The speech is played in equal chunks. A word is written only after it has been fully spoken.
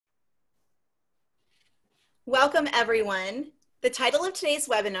Welcome, everyone. The title of today's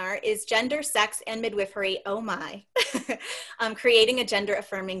webinar is Gender, Sex, and Midwifery, oh my, creating a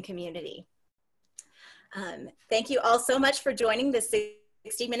gender-affirming community. Thank you all so much for joining this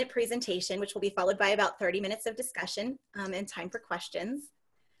 60-minute presentation, which will be followed by about 30 minutes of discussion and time for questions.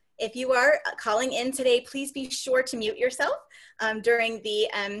 If you are calling in today, please be sure to mute yourself during the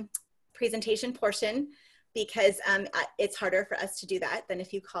presentation portion because it's harder for us to do that than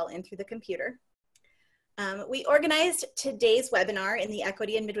if you call in through the computer. We organized today's webinar in the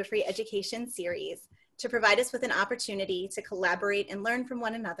Equity and Midwifery Education series to provide us with an opportunity to collaborate and learn from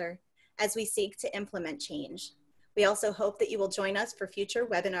one another as we seek to implement change. We also hope that you will join us for future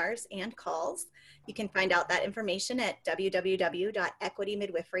webinars and calls. You can find out that information at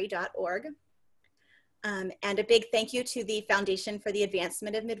www.equitymidwifery.org. And a big thank you to the Foundation for the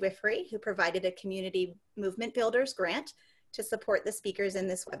Advancement of Midwifery, who provided a Community Movement Builders grant to support the speakers in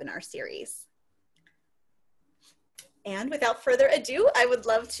this webinar series. And without further ado, I would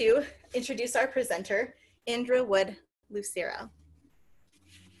love to introduce our presenter, Indra Wood Lucero.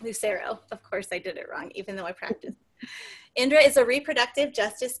 Of course I did it wrong, even though I practiced. Indra is a reproductive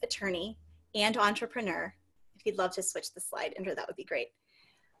justice attorney and entrepreneur. If you'd love to switch the slide, Indra, that would be great.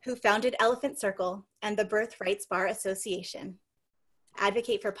 Who founded Elephant Circle and the Birth Rights Bar Association.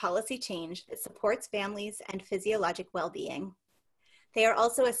 Advocate for policy change that supports families and physiologic well-being. They are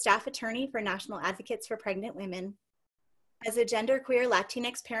also a staff attorney for National Advocates for Pregnant Women. As a genderqueer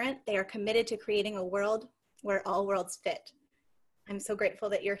Latinx parent, they are committed to creating a world where all worlds fit. I'm so grateful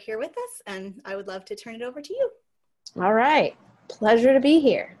that you're here with us, and I would love to turn it over to you. All right, pleasure to be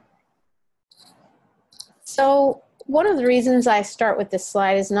here. So one of the reasons I start with this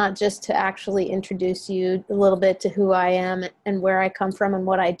slide is not just to actually introduce you a little bit to who I am and where I come from and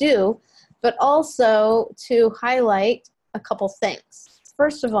what I do, but also to highlight a couple things.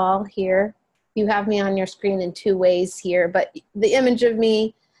 First of all, here, you have me on your screen in two ways here, but the image of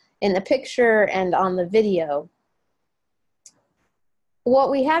me in the picture and on the video. What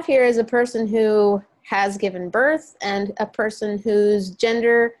we have here is a person who has given birth and a person whose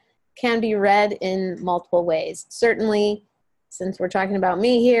gender can be read in multiple ways. Certainly, since we're talking about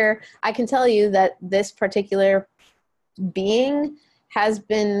me here, I can tell you that this particular being has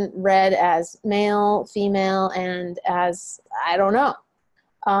been read as male, female, and as, I don't know.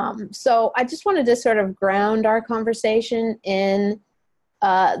 So I just wanted to sort of ground our conversation in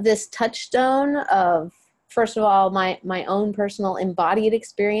this touchstone of, first of all, my own personal embodied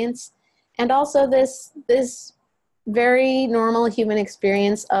experience, and also this very normal human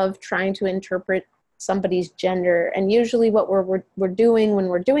experience of trying to interpret somebody's gender. And usually what we're doing when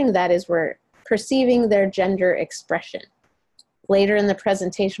we're doing that is we're perceiving their gender expression. Later in the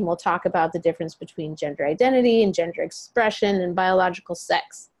presentation, we'll talk about the difference between gender identity and gender expression and biological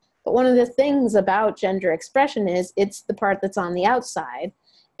sex. But one of the things about gender expression is it's the part that's on the outside,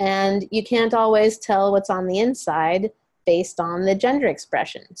 and you can't always tell what's on the inside based on the gender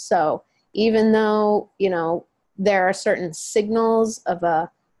expression. So even though, you know, there are certain signals of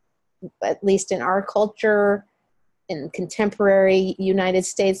at least in our culture, in contemporary United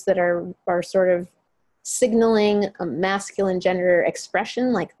States, that are sort of signaling a masculine gender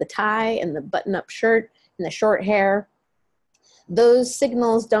expression, like the tie and the button-up shirt and the short hair. Those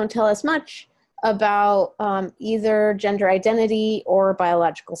signals don't tell us much about either gender identity or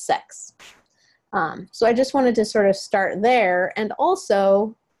biological sex. So I just wanted to sort of start there. And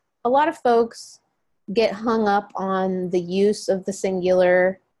also, a lot of folks get hung up on the use of the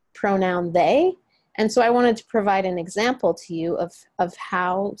singular pronoun they. And so I wanted to provide an example to you of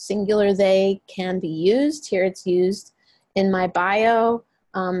how singular they can be used. Here it's used in my bio.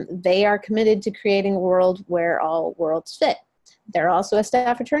 They are committed to creating a world where all worlds fit. They're also a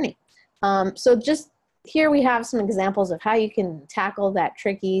staff attorney. So just here we have some examples of how you can tackle that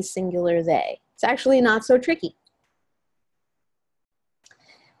tricky singular they. It's actually not so tricky.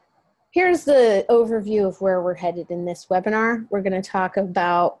 Here's the overview of where we're headed in this webinar. We're going to talk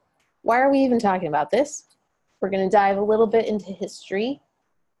about why are we even talking about this? We're going to dive a little bit into history.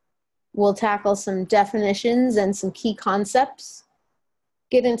 We'll tackle some definitions and some key concepts.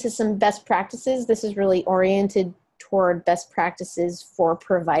 Get into some best practices. This is really oriented toward best practices for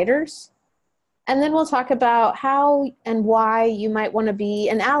providers. And then we'll talk about how and why you might want to be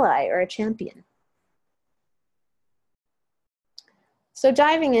an ally or a champion. So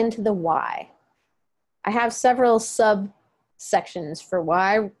diving into the why. I have several subsections for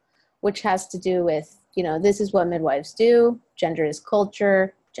why, which has to do with, you know, this is what midwives do, gender is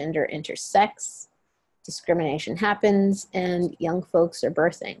culture, gender intersects, discrimination happens, and young folks are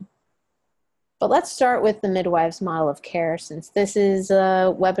birthing. But let's start with the midwife's model of care, since this is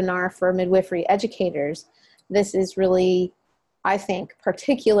a webinar for midwifery educators. this is really, I think,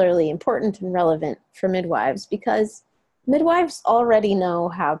 particularly important and relevant for midwives because midwives already know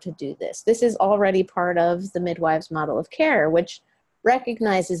how to do this. This is already part of the midwives model of care, which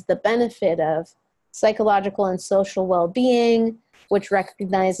recognizes the benefit of psychological and social well-being, which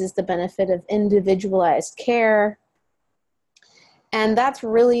recognizes the benefit of individualized care. And that's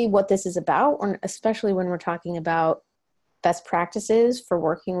really what this is about, especially when we're talking about best practices for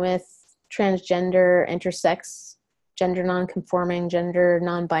working with transgender, intersex, gender non-conforming, gender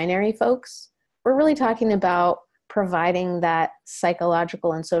non-binary folks. We're really talking about providing that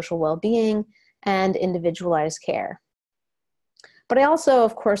psychological and social well-being and individualized care. But I also,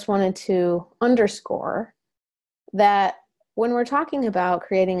 of course, wanted to underscore that when we're talking about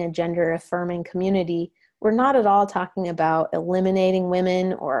creating a gender-affirming community, we're not at all talking about eliminating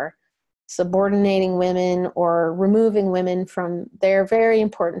women or subordinating women or removing women from their very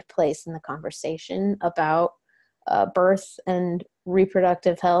important place in the conversation about birth and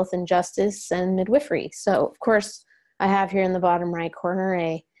reproductive health and justice and midwifery. So, of course, I have here in the bottom right corner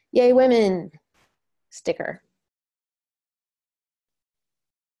a Yay Women sticker.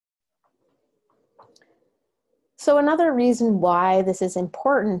 So another reason why this is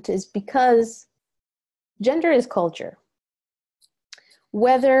important is because gender is culture.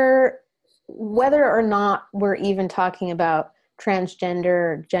 Whether or not we're even talking about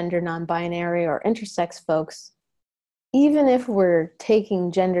transgender, gender non-binary, or intersex folks, even if we're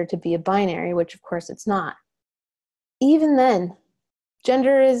taking gender to be a binary, which of course it's not, even then,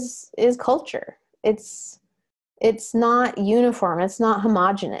 gender is culture. It's not uniform. It's not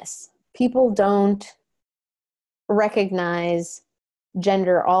homogenous. People don't recognize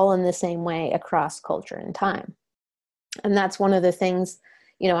gender all in the same way across culture and time. And that's one of the things,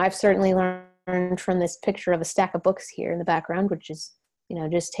 I've certainly learned from this picture of a stack of books here in the background, which is,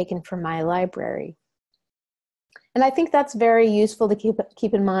 just taken from my library. And I think that's very useful to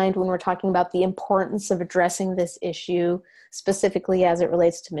keep in mind when we're talking about the importance of addressing this issue, specifically as it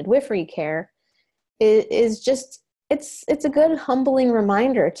relates to midwifery care. It's a good humbling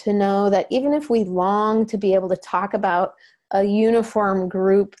reminder to know that even if we long to be able to talk about a uniform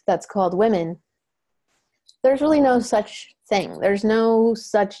group that's called women, there's really no such thing. There's no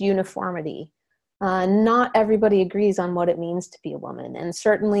such uniformity. Not everybody agrees on what it means to be a woman. And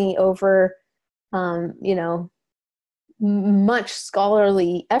certainly over, much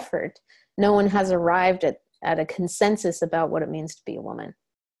scholarly effort, no one has arrived at a consensus about what it means to be a woman.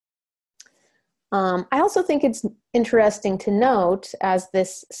 I also think it's interesting to note, as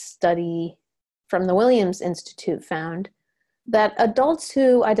this study from the Williams Institute found, that adults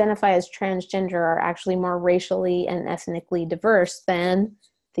who identify as transgender are actually more racially and ethnically diverse than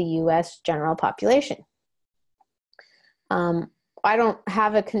the US general population. I don't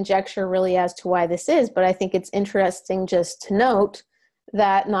have a conjecture really as to why this is, but I think it's interesting just to note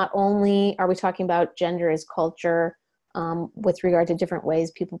that not only are we talking about gender as culture with regard to different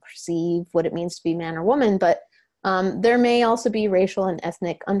ways people perceive what it means to be man or woman, but there may also be racial and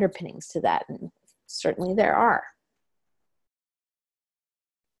ethnic underpinnings to that, and certainly there are.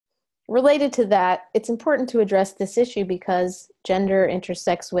 Related to that, it's important to address this issue because gender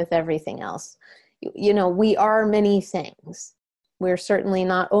intersects with everything else. We are many things. We're certainly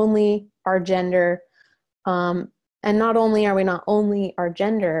not only our gender, and not only are we not only our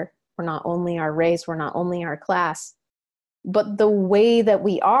gender, we're not only our race, we're not only our class, but the way that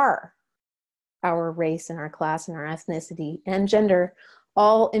we are, our race and our class and our ethnicity and gender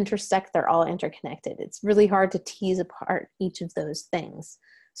all intersect, they're all interconnected. It's really hard to tease apart each of those things.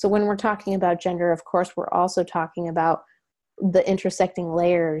 So when we're talking about gender, of course, we're also talking about the intersecting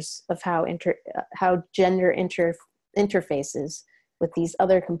layers of how gender interfaces with these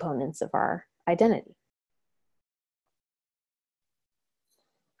other components of our identity.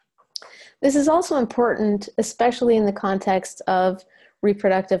 This is also important, especially in the context of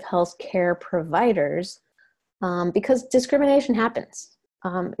reproductive health care providers, because discrimination happens.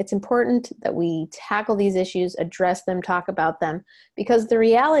 It's important that we tackle these issues, address them, talk about them, because the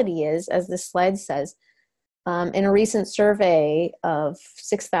reality is, as this slide says, in a recent survey of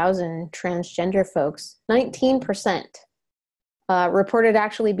 6,000 transgender folks, 19% reported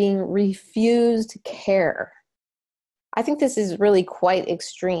actually being refused care. I think this is really quite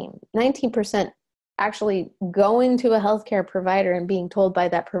extreme. 19% actually going to a healthcare provider and being told by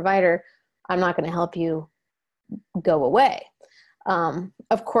that provider, I'm not going to help you, go away.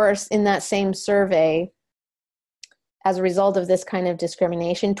 Of course, in that same survey, as a result of this kind of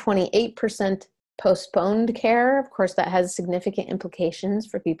discrimination, 28% postponed care. Of course, that has significant implications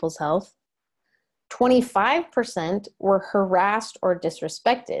for people's health. 25% were harassed or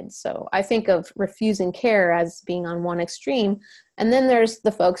disrespected. So I think of refusing care as being on one extreme. And then there's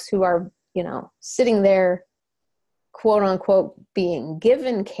the folks who are, you know, sitting there, quote unquote, being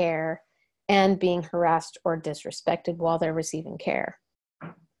given care and being harassed or disrespected while they're receiving care.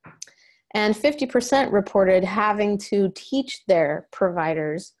 And 50% reported having to teach their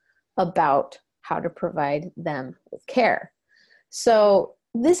providers about how to provide them with care. So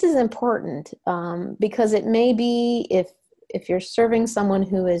this is important because it may be if you're serving someone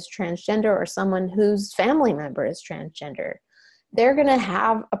who is transgender or someone whose family member is transgender, they're going to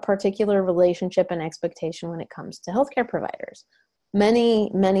have a particular relationship and expectation when it comes to healthcare providers.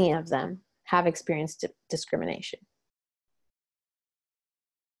 Many of them have experienced discrimination.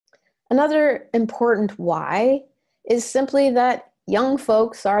 Another important why is simply that young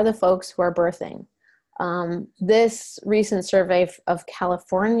folks are the folks who are birthing. This recent survey of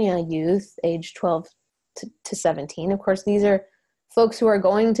California youth aged 12 to 17, of course, these are folks who are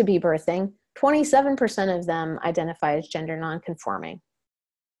going to be birthing. 27% of them identify as gender nonconforming.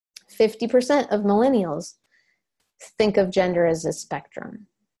 50% of millennials think of gender as a spectrum.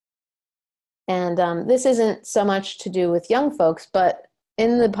 And this isn't so much to do with young folks, but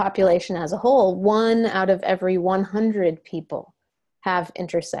in the population as a whole, 1 out of every 100 people have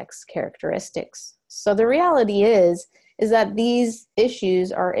intersex characteristics. So the reality is that these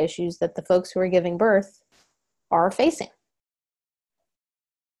issues are issues that the folks who are giving birth are facing.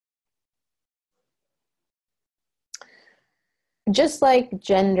 Just like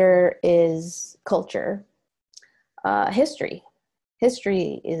gender is culture, history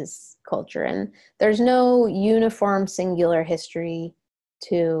is culture, and there's no uniform singular history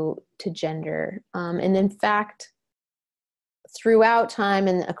to gender. And in fact, throughout time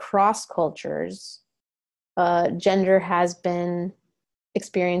and across cultures, gender has been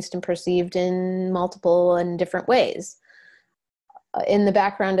experienced and perceived in multiple and different ways. In the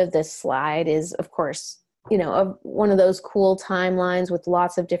background of this slide is, of course, you know, one of those cool timelines with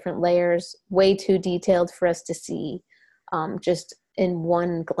lots of different layers, way too detailed for us to see just in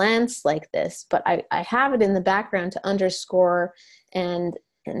one glance like this. But I have it in the background to underscore and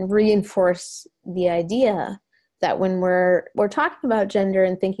reinforce the idea that when we're talking about gender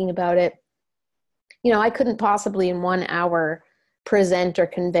and thinking about it, you know, I couldn't possibly in 1 hour present or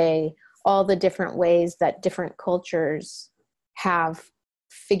convey all the different ways that different cultures have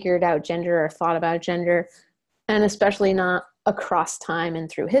figured out gender or thought about gender, and especially not across time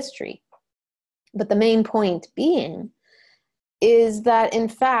and through history. But the main point being is that, in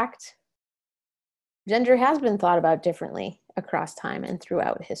fact, gender has been thought about differently across time and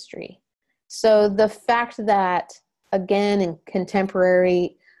throughout history. So the fact that, again, in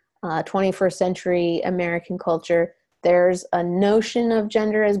contemporary 21st century American culture, there's a notion of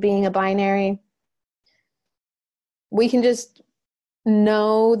gender as being a binary, we can just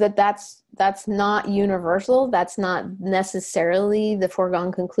know that that's not universal. That's not necessarily the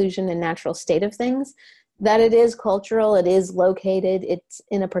foregone conclusion and natural state of things, that it is cultural, it is located, it's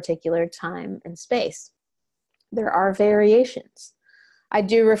in a particular time and space. There are variations. I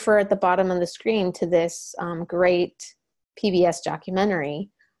do refer at the bottom of the screen to this great PBS documentary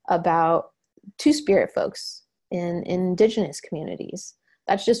about Two-Spirit folks in indigenous communities.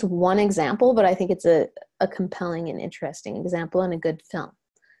 That's just one example, but I think it's a compelling and interesting example and a good film.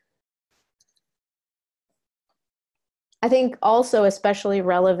 I think also especially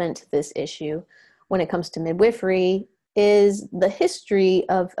relevant to this issue when it comes to midwifery is the history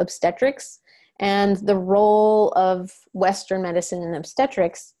of obstetrics and the role of Western medicine and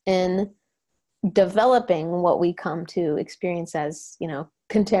obstetrics in developing what we come to experience as, you know,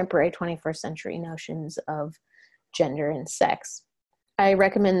 contemporary 21st century notions of gender and sex. I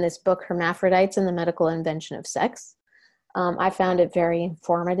recommend this book, Hermaphrodites and the Medical Invention of Sex. I found it very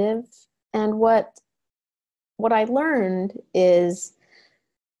informative. And what I learned is,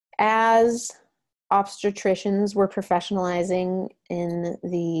 as obstetricians were professionalizing in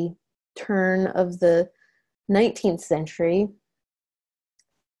the turn of the 19th century,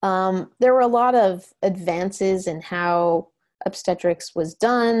 there were a lot of advances in how obstetrics was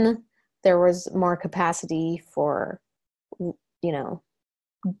done. There was more capacity for, you know,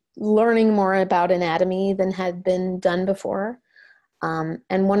 learning more about anatomy than had been done before. And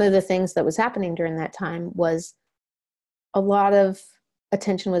one of the things that was happening during that time was a lot of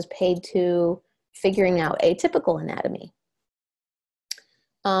attention was paid to figuring out atypical anatomy.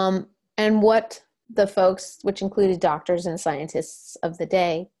 And what the folks, which included doctors and scientists of the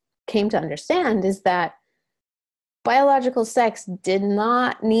day, came to understand is that biological sex did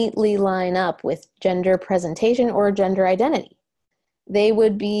not neatly line up with gender presentation or gender identity. They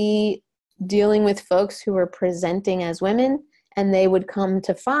would be dealing with folks who were presenting as women, and they would come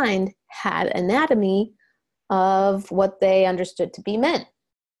to find had anatomy of what they understood to be men,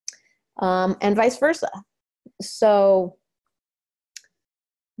 and vice versa. So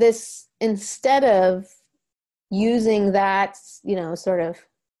this, instead of using that, sort of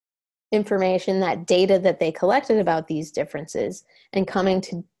information, that data that they collected about these differences, and coming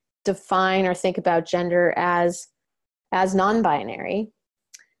to define or think about gender as non-binary,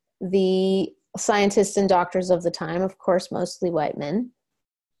 the scientists and doctors of the time, of course, mostly white men,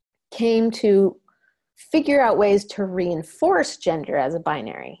 came to figure out ways to reinforce gender as a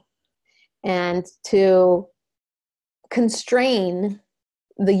binary and to constrain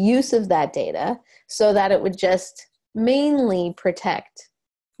the use of that data so that it would just mainly protect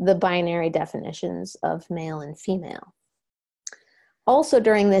the binary definitions of male and female. Also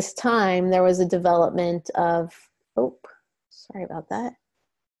during this time, there was a development of, sorry about that.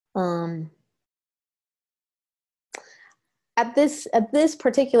 At this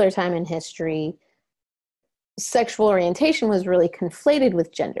particular time in history, sexual orientation was really conflated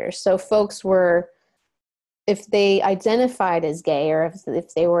with gender. So folks were, if they identified as gay, or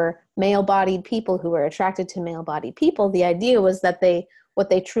if they were male-bodied people who were attracted to male-bodied people, the idea was that what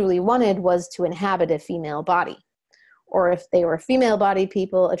they truly wanted was to inhabit a female body. Or if they were female-bodied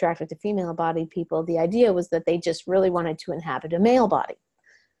people attracted to female-bodied people, the idea was that they just really wanted to inhabit a male body.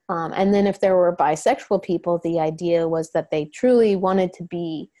 And then if there were bisexual people, the idea was that they truly wanted to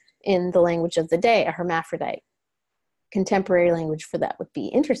be, in the language of the day, a hermaphrodite. Contemporary language for that would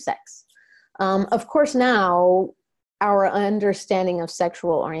be intersex. Of course, now our understanding of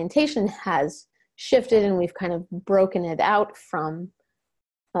sexual orientation has shifted, and we've kind of broken it out from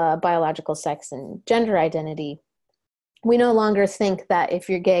biological sex and gender identity. We no longer think that if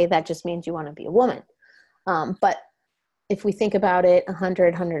you're gay, that just means you want to be a woman. But if we think about it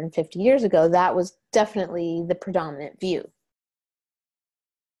 100, 150 years ago, that was definitely the predominant view.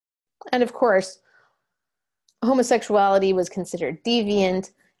 And of course, homosexuality was considered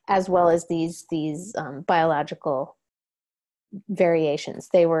deviant, as well as these biological variations.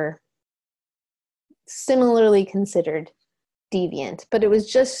 They were similarly considered deviant, but it was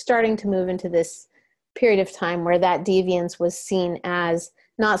just starting to move into this period of time where that deviance was seen as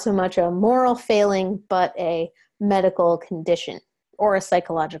not so much a moral failing, but a medical condition or a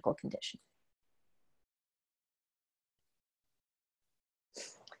psychological condition.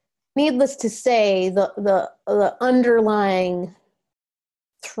 Needless to say, the underlying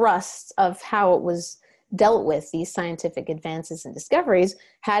thrust of how it was dealt with, these scientific advances and discoveries,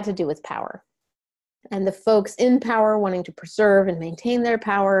 had to do with power. And the folks in power wanting to preserve and maintain their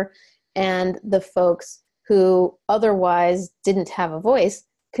power, and the folks who otherwise didn't have a voice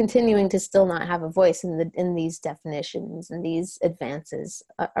continuing to still not have a voice in these definitions and these advances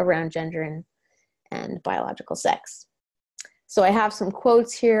around gender and biological sex. So I have some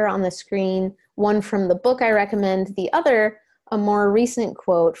quotes here on the screen, one from the book I recommend, the other a more recent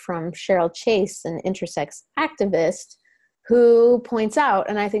quote from Cheryl Chase, an intersex activist, who points out,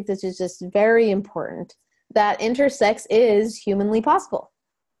 and I think this is just very important, that intersex is humanly possible,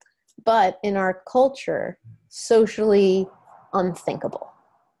 but in our culture, socially unthinkable.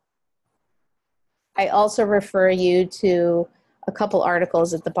 I also refer you to a couple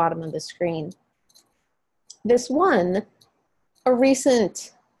articles at the bottom of the screen. This one, a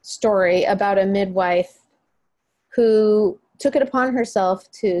recent story about a midwife who took it upon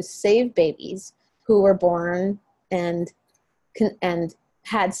herself to save babies who were born and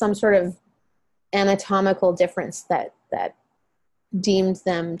had some sort of anatomical difference that deemed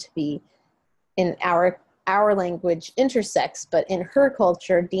them to be, in our language, intersex, but in her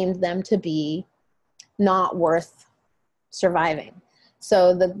culture deemed them to be not worth surviving.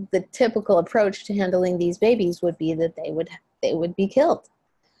 So the typical approach to handling these babies would be that they would be killed.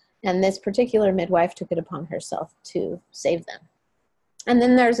 And this particular midwife took it upon herself to save them. And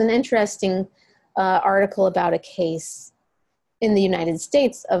then there's an interesting article about a case in the United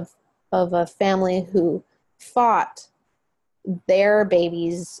States of a family who fought their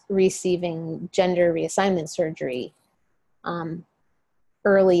babies receiving gender reassignment surgery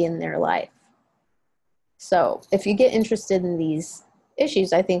early in their life. So if you get interested in these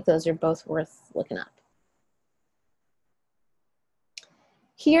issues, I think those are both worth looking up.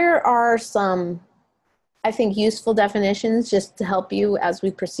 Here are some, I think, useful definitions just to help you as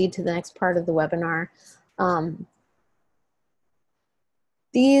we proceed to the next part of the webinar.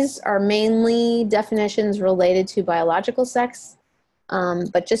 These are mainly definitions related to biological sex,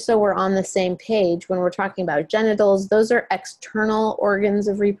 but just so we're on the same page, when we're talking about genitals, those are external organs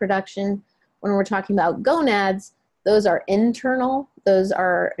of reproduction. When we're talking about gonads, Those are internal. Those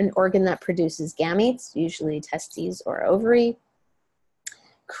are an organ that produces gametes, usually testes or ovary.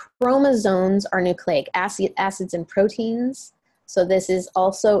 Chromosomes are nucleic acids and proteins. So this is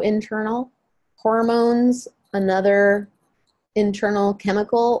also internal. Hormones, another internal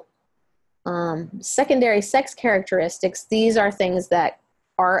chemical. Secondary sex characteristics, these are things that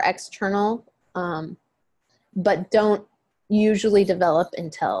are external, but don't usually develop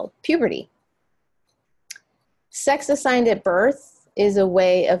until puberty. Sex assigned at birth is a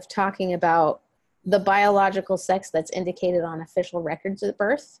way of talking about the biological sex that's indicated on official records at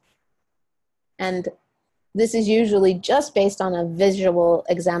birth. And this is usually just based on a visual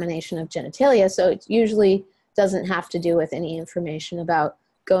examination of genitalia, so it usually doesn't have to do with any information about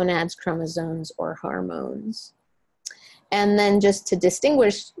gonads, chromosomes, or hormones. And then just to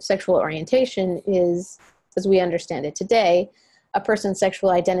distinguish sexual orientation is, as we understand it today, a person's sexual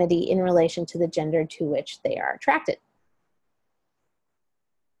identity in relation to the gender to which they are attracted.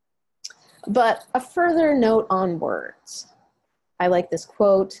 But a further note on words. I like this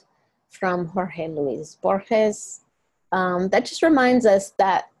quote from Jorge Luis Borges that just reminds us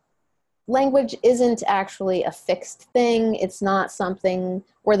that language isn't actually a fixed thing. It's not something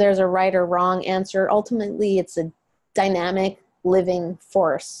where there's a right or wrong answer. Ultimately, it's a dynamic, living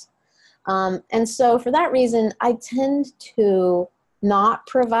force. And so for that reason, I tend to not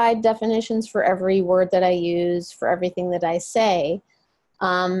provide definitions for every word that I use, for everything that I say,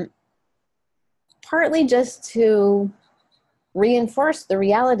 partly just to reinforce the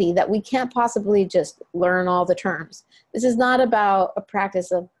reality that we can't possibly just learn all the terms. This is not about a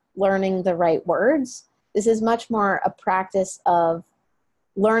practice of learning the right words. This is much more a practice of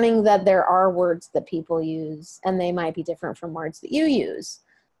learning that there are words that people use and they might be different from words that you use.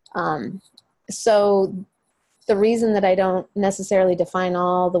 So the reason that I don't necessarily define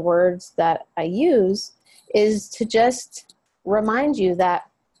all the words that I use is to just remind you that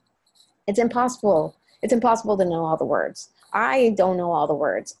it's impossible. It's impossible to know all the words. I don't know all the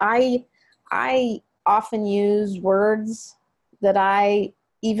words. I often use words that I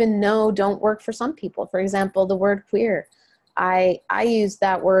even know don't work for some people. For example, the word queer. I use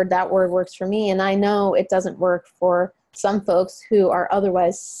that word works for me, and I know it doesn't work for some folks who are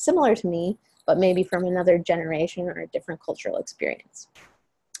otherwise similar to me, but maybe from another generation or a different cultural experience.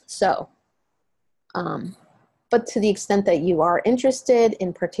 So, but to the extent that you are interested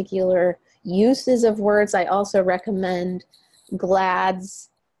in particular uses of words, I also recommend GLAAD's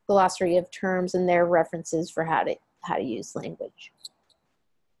glossary of terms and their references for how to use language.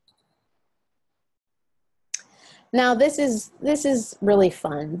 Now this is really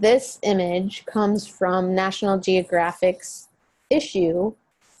fun. This image comes from National Geographic's issue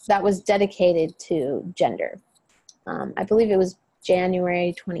that was dedicated to gender. I believe it was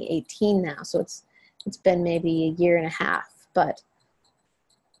January 2018 now, so it's been maybe a year and a half. But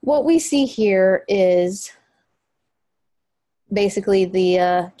what we see here is basically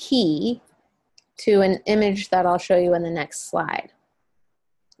the key to an image that I'll show you in the next slide,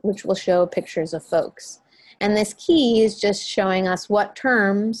 which will show pictures of folks. And this key is just showing us what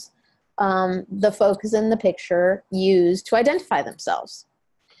terms the folks in the picture use to identify themselves.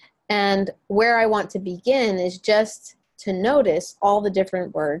 And where I want to begin is just to notice all the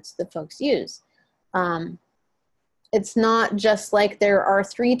different words that folks use. It's not just like there are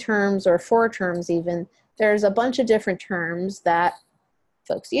 3 terms or 4 terms even. There's a bunch of different terms that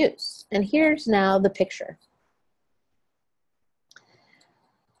folks use. And here's now the picture.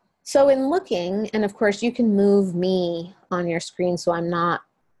 So in looking, and of course you can move me on your screen so I'm not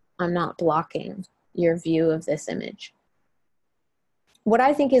blocking your view of this image. What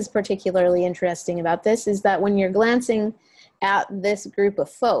I think is particularly interesting about this is that when you're glancing at this group of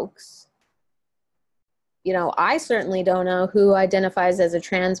folks, you know, I certainly don't know who identifies as a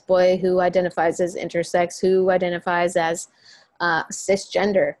trans boy, who identifies as intersex, who identifies as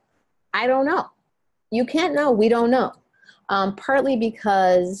cisgender. I don't know. You can't know. We don't know. Partly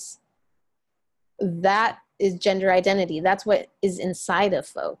because that is gender identity. That's what is inside of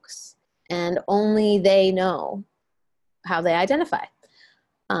folks. And only they know how they identify.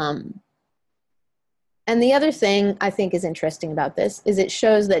 And the other thing I think is interesting about this is it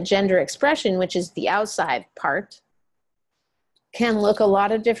shows that gender expression, which is the outside part, can look a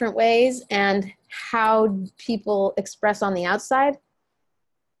lot of different ways, and how people express on the outside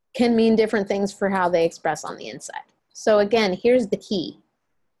can mean different things for how they express on the inside. So again, here's the key.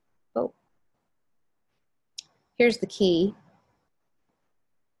 Oh, here's the key.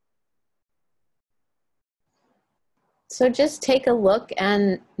 So just take a look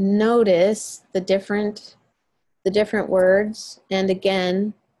and notice the different words. And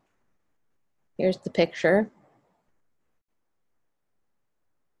again, here's the picture.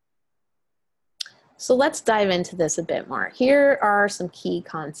 So let's dive into this a bit more. Here are some key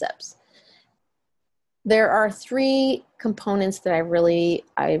concepts. There are 3 components that I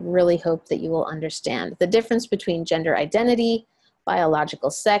really hope that you will understand. The difference between gender identity,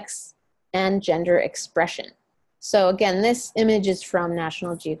 biological sex, and gender expression. So again, this image is from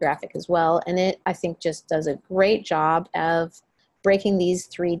National Geographic as well, and it, I think, just does a great job of breaking these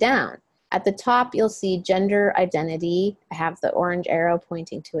 3 down. At the top, you'll see gender identity. I have the orange arrow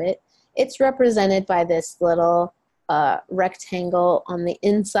pointing to it. It's represented by this little rectangle on the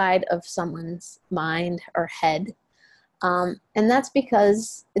inside of someone's mind or head. And that's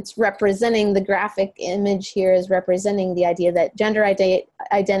because it's representing, the graphic image here is representing the idea that gender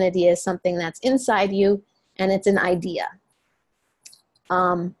identity is something that's inside you, and it's an idea.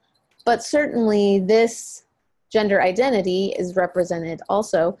 But certainly this gender identity is represented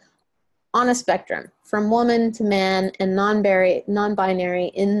also on a spectrum, from woman to man and non-binary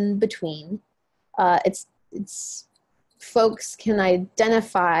in between. It's folks can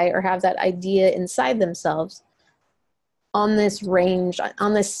identify or have that idea inside themselves on this range,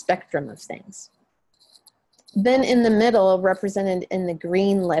 on this spectrum of things. Then in the middle, represented in the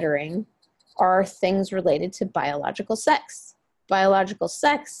green lettering, are things related to biological sex. Biological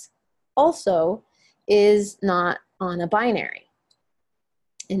sex also is not on a binary.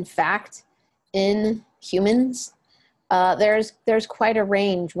 In fact, in humans, there's quite a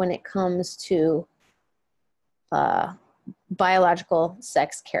range when it comes to biological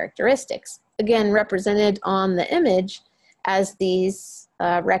sex characteristics. Again, represented on the image as these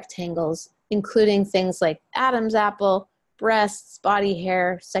rectangles, including things like Adam's apple, breasts, body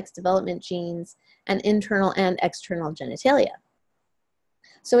hair, sex development genes, and internal and external genitalia.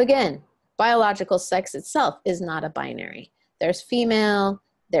 So again, biological sex itself is not a binary. There's female,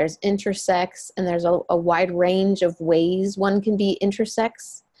 there's intersex, and there's a wide range of ways one can be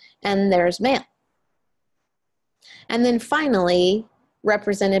intersex, and there's male. And then finally,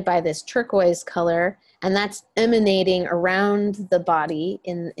 represented by this turquoise color, and that's emanating around the body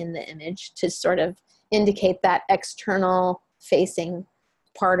in the image to sort of indicate that external facing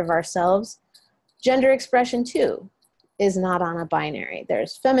part of ourselves. Gender expression too is not on a binary.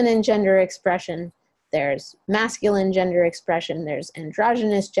 There's feminine gender expression, there's masculine gender expression, there's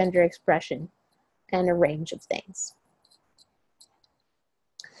androgynous gender expression, and a range of things.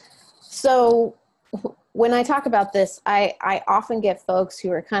 So when I talk about this, I often get folks who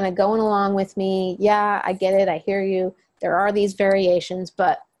are kind of going along with me. Yeah, I get it. I hear you. There are these variations,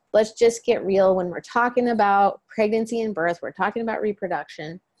 but let's just get real. When we're talking about pregnancy and birth, we're talking about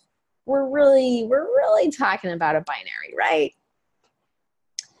reproduction. We're really talking about a binary, right?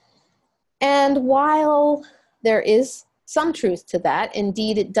 And while there is some truth to that,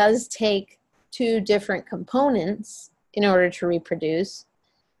 indeed, it does take 2 different components in order to reproduce.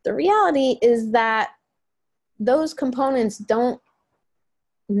 The reality is that those components don't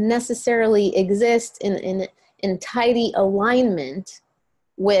necessarily exist in tidy alignment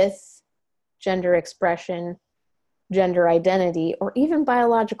with gender expression, gender identity, or even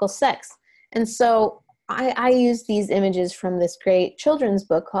biological sex. And so I use these images from this great children's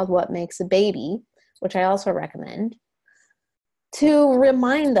book called What Makes a Baby, which I also recommend, to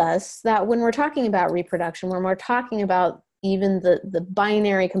remind us that when we're talking about reproduction, when we're talking about even the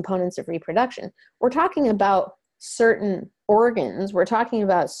binary components of reproduction, we're talking about certain organs, we're talking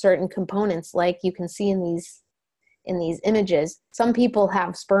about certain components, like you can see in these images. Some people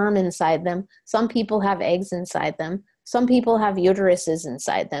have sperm inside them, some people have eggs inside them, some people have uteruses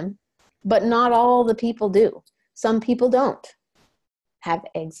inside them, but not all the people do. Some people don't have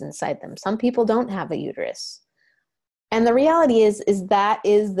eggs inside them. Some people don't have a uterus. And the reality is that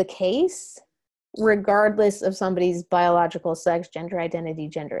is the case regardless of somebody's biological sex, gender identity,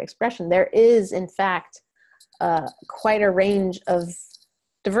 gender expression. There is, in fact, quite a range of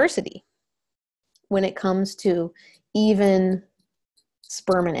diversity when it comes to even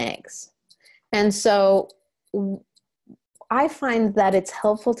sperm and eggs. And so I find that it's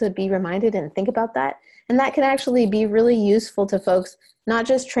helpful to be reminded and think about that. And that can actually be really useful to folks, not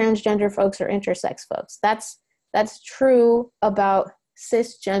just transgender folks or intersex folks. That's true about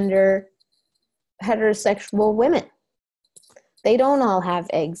cisgender heterosexual women. They don't all have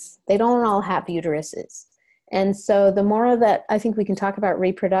eggs. They don't all have uteruses. And so the more that I think we can talk about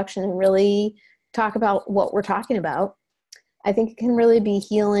reproduction and really talk about what we're talking about, I think it can really be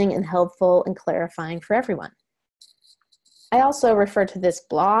healing and helpful and clarifying for everyone. I also refer to this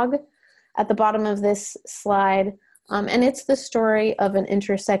blog at the bottom of this slide, and it's the story of an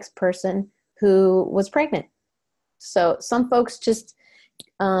intersex person who was pregnant. So some folks just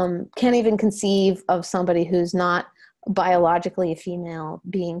can't even conceive of somebody who's not biologically a female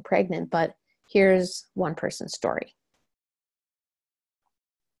being pregnant, but Here's one person's story.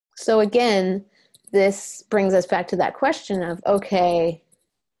 So again, this brings us back to that question of, okay,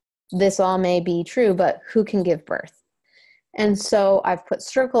 this all may be true, but who can give birth? And so I've put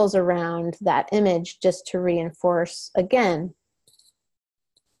circles around that image just to reinforce, again,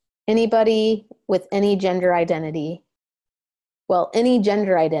 anybody with any gender identity. Well, any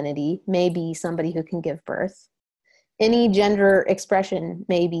gender identity may be somebody who can give birth. Any gender expression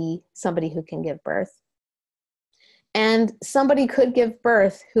may be somebody who can give birth. And somebody could give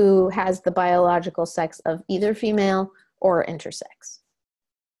birth who has the biological sex of either female or intersex.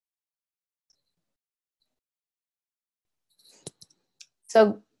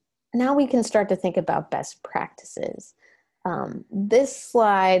 So now we can start to think about best practices. This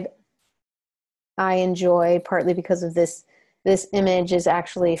slide I enjoy partly because of this image is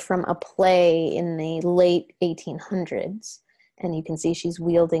actually from a play in the late 1800s. And you can see she's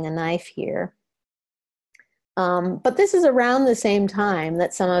wielding a knife here. But this is around the same time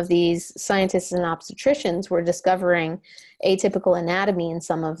that some of these scientists and obstetricians were discovering atypical anatomy in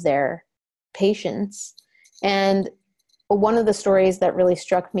some of their patients. And one of the stories that really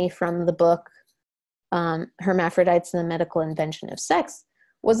struck me from the book, Hermaphrodites and the Medical Invention of Sex,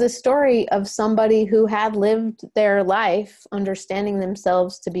 was a story of somebody who had lived their life understanding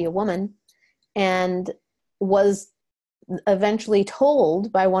themselves to be a woman and was eventually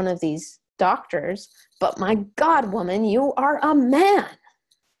told by one of these doctors, but my God, woman, you are a man.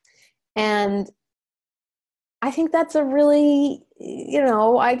 And I think that's a really,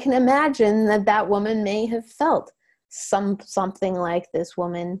 I can imagine that woman may have felt something like this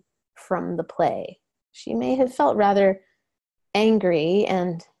woman from the play. She may have felt rather angry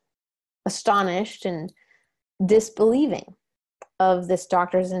and astonished and disbelieving of this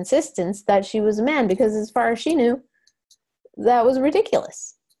doctor's insistence that she was a man, because as far as she knew, that was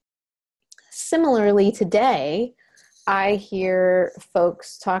ridiculous. Similarly, today, I hear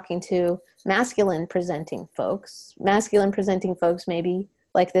folks talking to masculine presenting folks maybe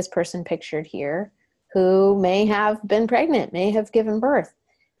like this person pictured here, who may have been pregnant, may have given birth,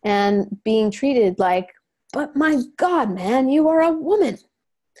 and being treated like, but my God, man, you are a woman.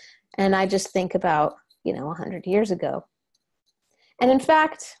 And I just think about, 100 years ago. And in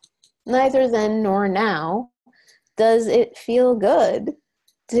fact, neither then nor now does it feel good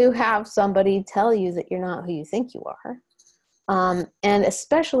to have somebody tell you that you're not who you think you are. And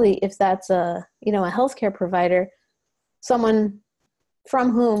especially if that's a healthcare provider, someone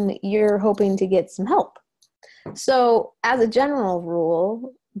from whom you're hoping to get some help. So as a general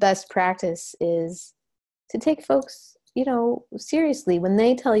rule, best practice is to take folks, seriously when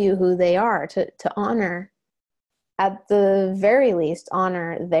they tell you who they are, to honor, at the very least,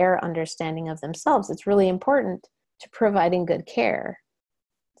 honor their understanding of themselves. It's really important to providing good care.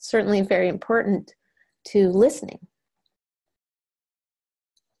 It's certainly very important to listening.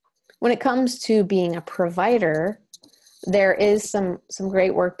 When it comes to being a provider, there is some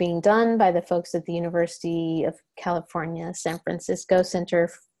great work being done by the folks at the University of California, San Francisco Center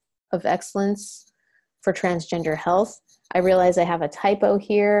of Excellence for Transgender Health. I realize I have a typo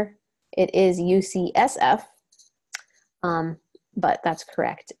here. It is UCSF, but that's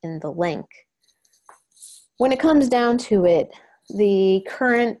correct in the link. When it comes down to it, the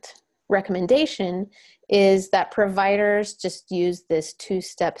current recommendation is that providers just use this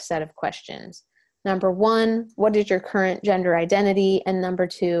two-step set of questions. Number one, what is your current gender identity? And number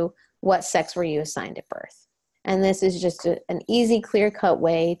two, what sex were you assigned at birth? And this is just an easy, clear-cut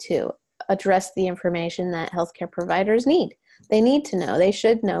way to address the information that healthcare providers need. They need to know, they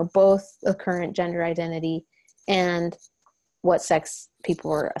should know both the current gender identity and what sex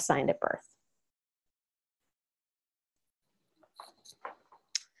people were assigned at birth.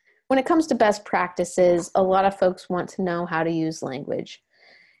 When it comes to best practices, a lot of folks want to know how to use language.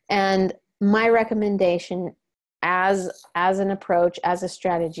 And my recommendation as an approach, as a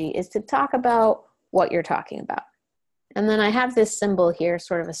strategy, is to talk about what you're talking about. And then I have this symbol here,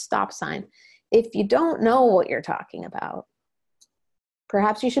 sort of a stop sign. If you don't know what you're talking about,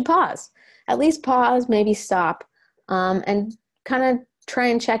 perhaps you should pause. At least pause, maybe stop, and kind of try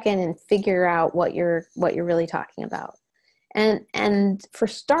and check in and figure out what you're really talking about. And for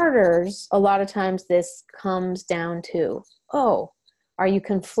starters, a lot of times this comes down to, are you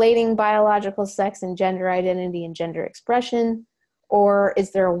conflating biological sex and gender identity and gender expression? Or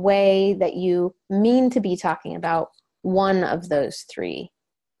is there a way that you mean to be talking about one of those three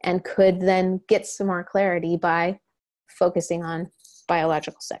and could then get some more clarity by focusing on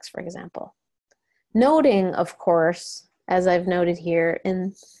biological sex, for example? Noting, of course, as I've noted here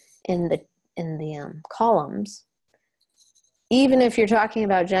in the columns, Even if you're talking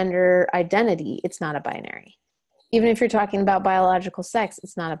about gender identity, it's not a binary. Even if you're talking about biological sex,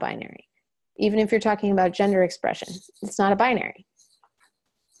 it's not a binary. Even if you're talking about gender expression, it's not a binary.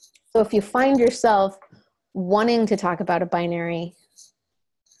 So if you find yourself wanting to talk about a binary,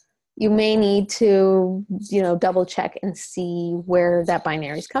 you may need to, double check and see where that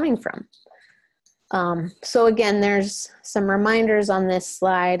binary is coming from. So again, there's some reminders on this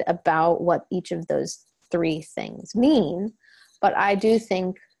slide about what each of those three things mean, but I do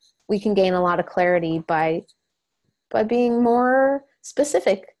think we can gain a lot of clarity by being more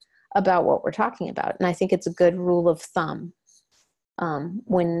specific about what we're talking about. And I think it's a good rule of thumb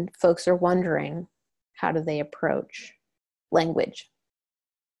when folks are wondering, how do they approach language?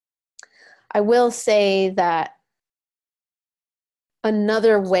 I will say that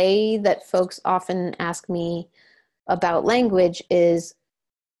another way that folks often ask me about language is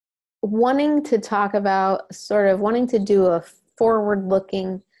wanting to talk about, wanting to do a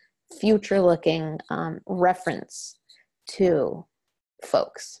forward-looking, future-looking reference to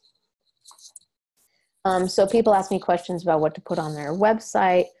folks. So people ask me questions about what to put on their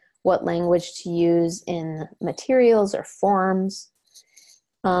website, what language to use in materials or forms.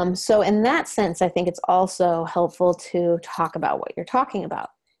 So in that sense, I think it's also helpful to talk about what you're talking about.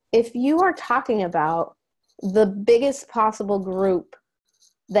 If you are talking about the biggest possible group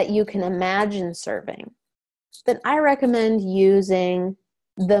that you can imagine serving, then I recommend using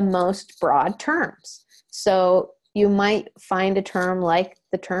the most broad terms. So you might find a term like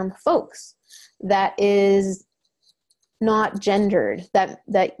the term folks that is not gendered, that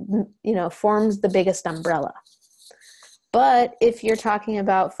forms the biggest umbrella. But if you're talking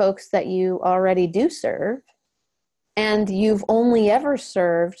about folks that you already do serve, and you've only ever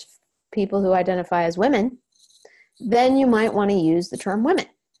served people who identify as women, then you might want to use the term women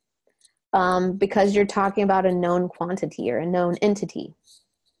because you're talking about a known quantity or a known entity.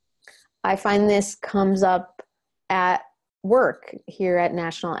 I find this comes up at work here at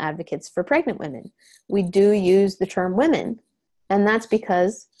National Advocates for Pregnant Women. We do use the term women, and that's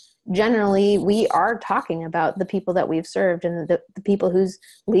because generally we are talking about the people that we've served and the people whose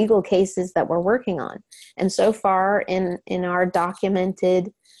legal cases that we're working on. And so far in our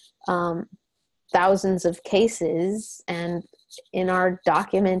documented thousands of cases and in our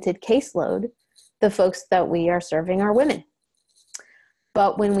documented caseload, the folks that we are serving are women.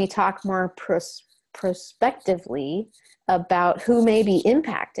 But when we talk more prospectively about who may be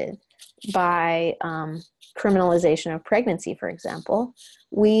impacted by criminalization of pregnancy, for example,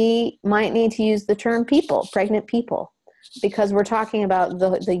 we might need to use the term people, pregnant people, because we're talking about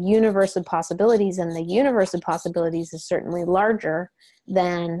the universe of possibilities, and the universe of possibilities is certainly larger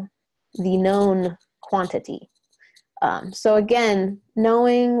than the known quantity. So again,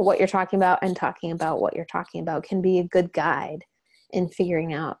 knowing what you're talking about and talking about what you're talking about can be a good guide in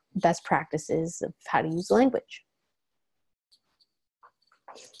figuring out best practices of how to use language.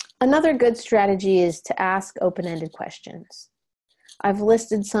 Another good strategy is to ask open-ended questions. I've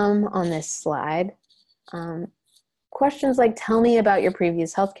listed some on this slide. Questions like, tell me about your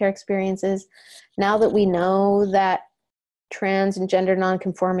previous healthcare experiences. Now that we know that trans and gender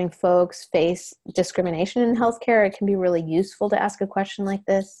nonconforming folks face discrimination in healthcare, it can be really useful to ask a question like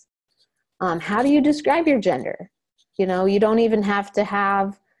this. How do you describe your gender? You don't even have to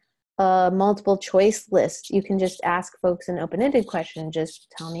have a multiple choice list. You can just ask folks an open-ended question.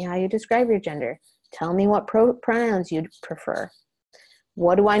 Just tell me how you describe your gender. Tell me what pronouns you'd prefer.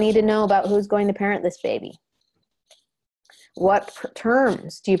 What do I need to know about who's going to parent this baby? What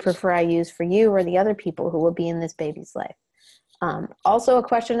terms do you prefer I use for you or the other people who will be in this baby's life? Also, a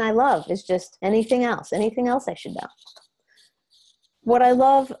question I love is just anything else I should know. What I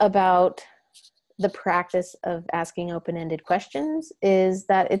love about the practice of asking open-ended questions is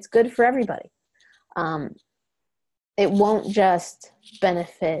that it's good for everybody. It won't just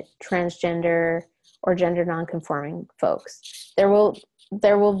benefit transgender or gender nonconforming folks. There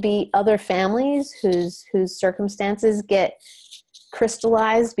will be other families whose circumstances get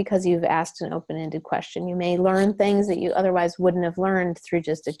crystallized because you've asked an open-ended question. You may learn things that you otherwise wouldn't have learned through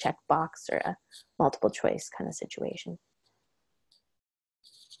just a checkbox or a multiple choice kind of situation.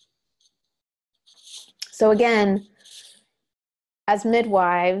 So again, as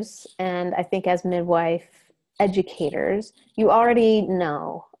midwives, and I think as midwife educators, you already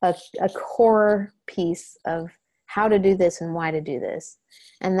know a core piece of how to do this and why to do this.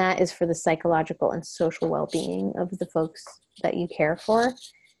 And that is for the psychological and social well-being of the folks that you care for,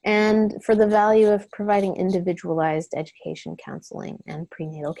 and for the value of providing individualized education, counseling, and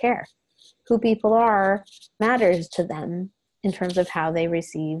prenatal care. Who people are matters to them in terms of how they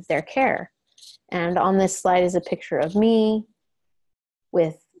receive their care. And on this slide is a picture of me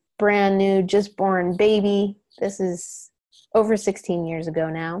with brand new, just born baby. This is over 16 years ago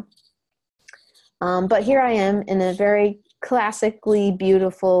now. But here I am in a very classically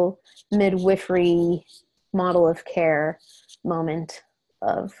beautiful midwifery model of care moment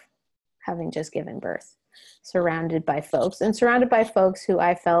of having just given birth, surrounded by folks who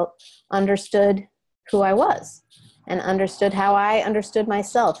I felt understood who I was and understood how I understood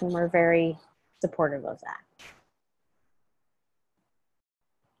myself, and were very supportive of that.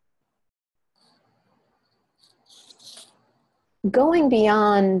 Going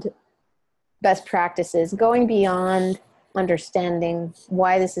beyond best practices, going beyond understanding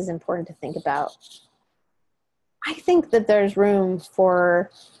why this is important to think about, I think that there's room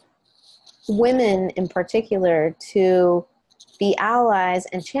for women in particular to be allies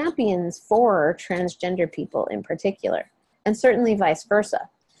and champions for transgender people in particular, and certainly vice versa.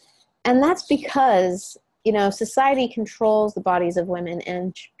 And that's because, you know, society controls the bodies of women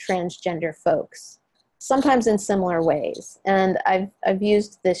and transgender folks, sometimes in similar ways. And I've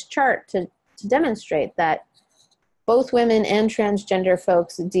used this chart to demonstrate that both women and transgender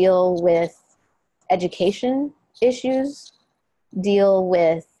folks deal with education issues, deal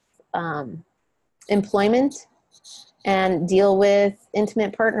with employment, and deal with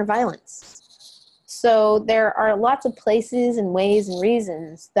intimate partner violence. So there are lots of places and ways and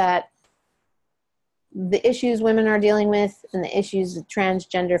reasons that the issues women are dealing with and the issues that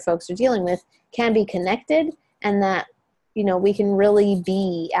transgender folks are dealing with can be connected, and that, you know, we can really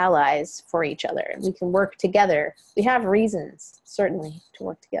be allies for each other. We can work together. We have reasons, certainly, to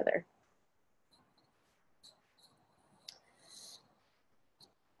work together.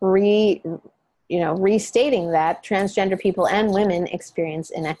 Restating that transgender people and women experience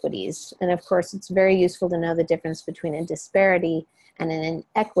inequities. And of course, it's very useful to know the difference between a disparity and an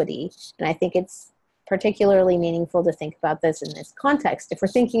inequity. And I think it's particularly meaningful to think about this in this context. If we're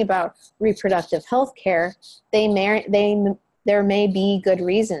thinking about reproductive health care, there may be good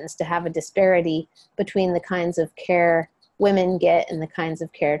reasons to have a disparity between the kinds of care women get and the kinds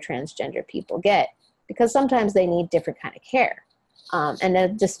of care transgender people get, because sometimes they need different kind of care. And a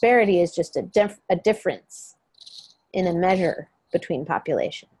disparity is just a difference in a measure between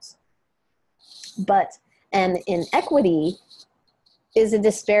populations. But an inequity is a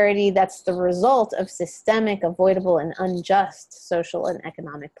disparity that's the result of systemic, avoidable, and unjust social and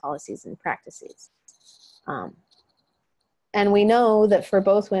economic policies and practices. And we know that for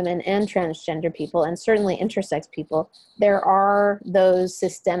both women and transgender people, and certainly intersex people, there are those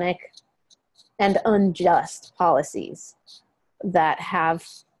systemic and unjust policies that have,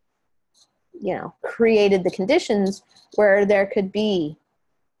 you know, created the conditions where there could be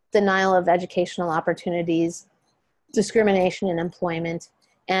denial of educational opportunities, discrimination in employment,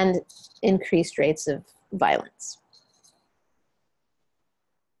 and increased rates of violence.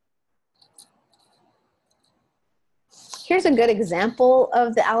 Here's a good example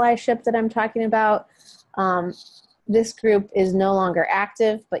of the allyship that I'm talking about. This group is no longer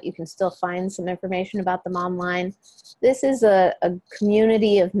active, but you can still find some information about them online. This is a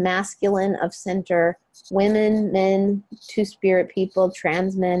community of masculine of center women, men, two-spirit people,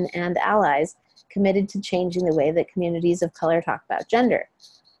 trans men, and allies committed to changing the way that communities of color talk about gender.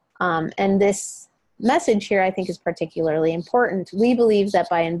 And this message here, I think, is particularly important. We believe that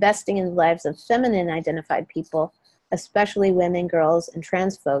by investing in the lives of feminine identified people, especially women, girls, and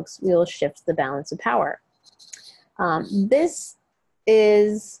trans folks, we will shift the balance of power. This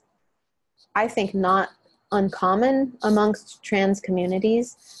is, I think, not uncommon amongst trans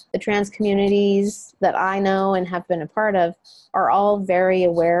communities. The trans communities that I know and have been a part of are all very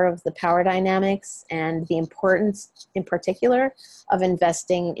aware of the power dynamics and the importance, in particular, of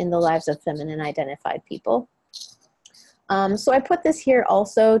investing in the lives of feminine identified people. So I put this here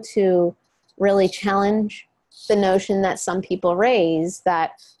also to really challenge the notion that some people raise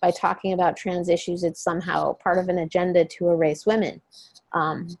that by talking about trans issues, it's somehow part of an agenda to erase women.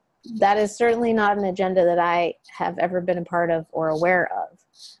 That is certainly not an agenda that I have ever been a part of or aware of.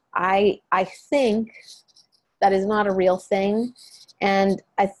 I think that is not a real thing, and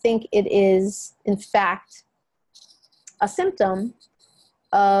I think it is, in fact, a symptom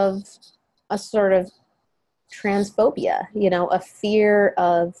of a sort of transphobia, you know, a fear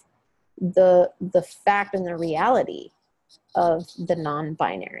of the fact and the reality of the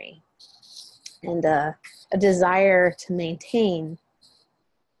non-binary, and a desire to maintain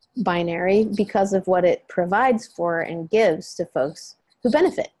binary because of what it provides for and gives to folks who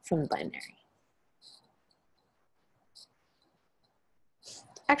benefit from the binary.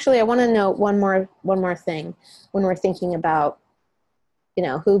 Actually, I want to note one more thing when we're thinking about, you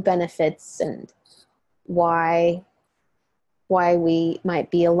know, who benefits and why why we might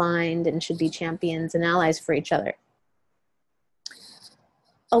be aligned and should be champions and allies for each other.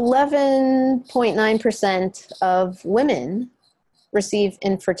 11.9% of women receive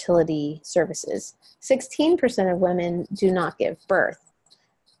infertility services. 16% of women do not give birth.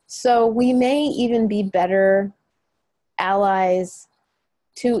 So we may even be better allies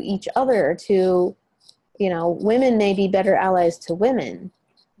to each other, to, women may be better allies to women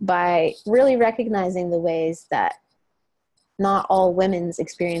by really recognizing the ways that not all women's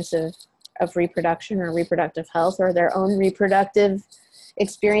experience of reproduction or reproductive health or their own reproductive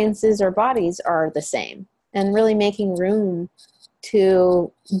experiences or bodies are the same, and really making room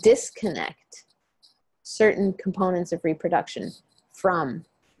to disconnect certain components of reproduction from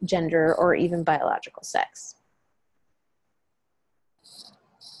gender or even biological sex.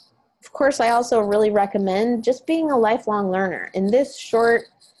 Of course, I also really recommend just being a lifelong learner. In this short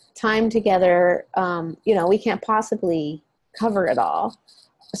time together, we can't possibly cover it all.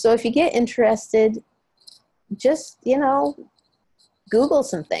 So if you get interested, just, Google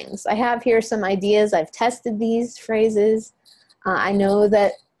some things. I have here some ideas. I've tested these phrases. I know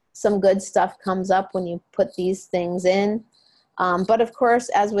that some good stuff comes up when you put these things in. But of course,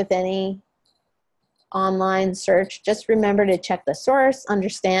 as with any online search, just remember to check the source,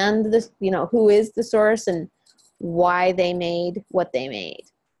 understand this, who is the source and why they made what they made.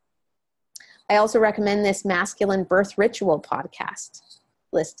 I also recommend this Masculine Birth Ritual podcast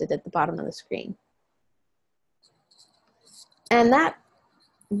listed at the bottom of the screen. And that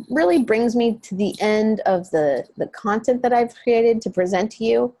really brings me to the end of the content that I've created to present to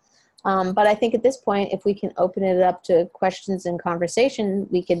you. But I think at this point, if we can open it up to questions and conversation,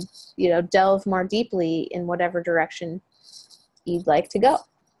 we could, delve more deeply in whatever direction you'd like to go.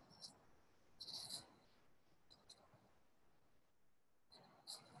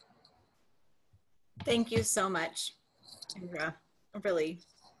 Thank you so much, Indra. Really,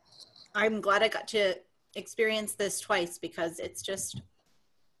 I'm glad I got to experience this twice because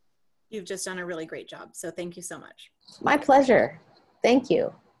you've just done a really great job. So thank you so much. My pleasure. Thank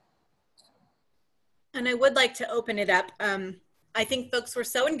you. And I would like to open it up. I think folks were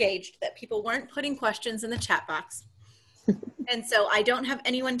so engaged that people weren't putting questions in the chat box. And so I don't have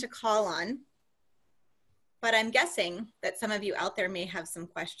anyone to call on, but I'm guessing that some of you out there may have some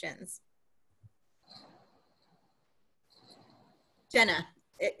questions. Jenna,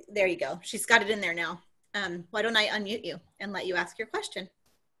 there you go. She's got it in there now. Why don't I unmute you and let you ask your question?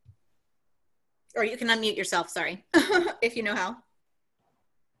 Or you can unmute yourself, sorry, if you know how.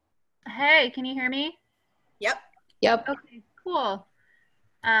 Hey, can you hear me? Yep. Yep. Okay, cool.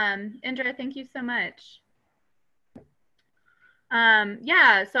 Indra, thank you so much.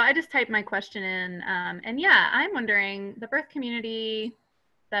 Yeah, so I just typed my question in. And yeah, I'm wondering, the birth community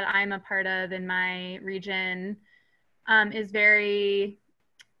that I'm a part of in my region is very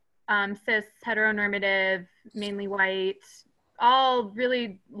cis, heteronormative, mainly white, all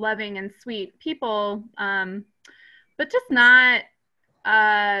really loving and sweet people, but just not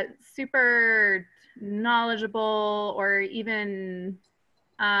super knowledgeable or even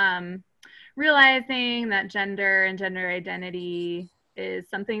realizing that gender and gender identity is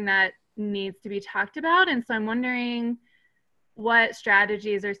something that needs to be talked about. And so I'm wondering what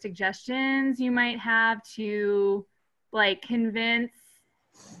strategies or suggestions you might have to convince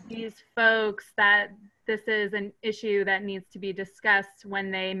these folks that this is an issue that needs to be discussed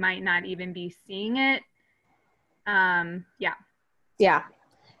when they might not even be seeing it. Yeah.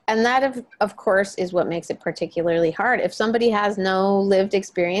 And that, of course, is what makes it particularly hard. If somebody has no lived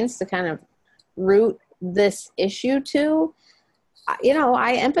experience to kind of root this issue to,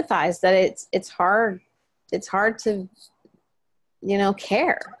 I empathize that it's hard. It's hard to,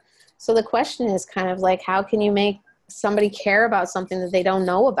 care. So the question is kind of like, how can you make somebody care about something that they don't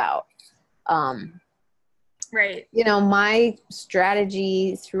know about? Right. My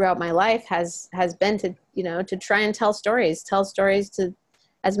strategy throughout my life has been to, to try and tell stories to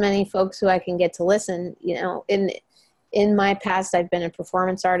as many folks who I can get to listen. In my past, I've been a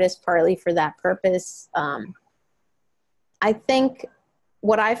performance artist partly for that purpose. I think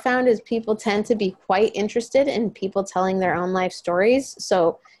what I found is people tend to be quite interested in people telling their own life stories.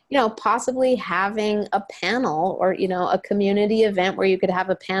 So, possibly having a panel or, a community event where you could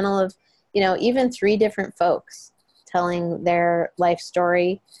have a panel of, even 3 different folks telling their life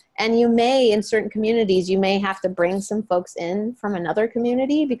story. And you may, in certain communities, you may have to bring some folks in from another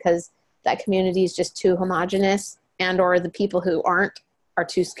community because that community is just too homogenous, and or the people who are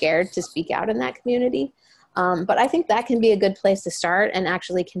too scared to speak out in that community. But I think that can be a good place to start and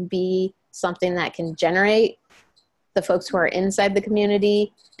actually can be something that can generate the folks who are inside the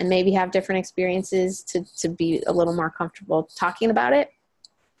community and maybe have different experiences to be a little more comfortable talking about it.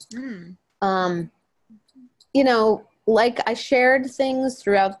 You know, like I shared things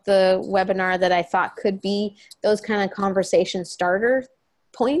throughout the webinar that I thought could be those kind of conversation starter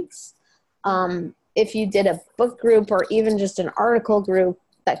points. If you did a book group or even just an article group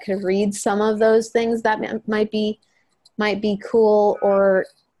that could read some of those things, that might be cool, or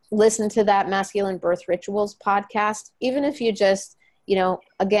listen to that Masculine Birth Rituals podcast. Even if you just, you know,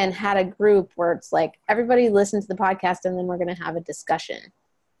 again, had a group where it's like everybody listen to the podcast and then we're going to have a discussion.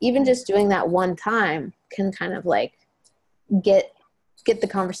 Even just doing that one time can kind of like get the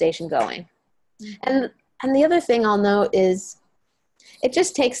conversation going. And the other thing I'll note is it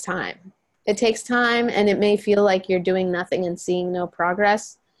just takes time. It takes time, and it may feel like you're doing nothing and seeing no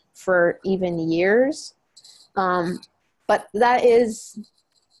progress for even years. But that is,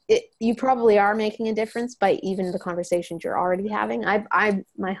 you probably are making a difference by even the conversations you're already having.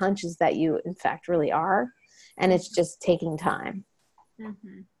 My hunch is that you, in fact, really are, and it's just taking time.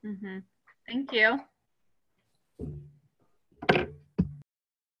 Thank you.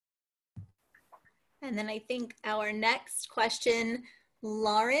 And then I think our next question,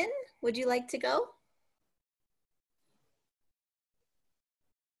 Lauren, would you like to go?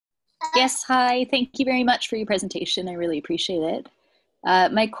 Yes, hi. Thank you very much for your presentation. I really appreciate it.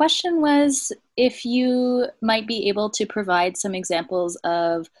 My question was if you might be able to provide some examples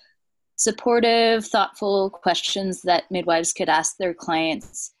of supportive, thoughtful questions that midwives could ask their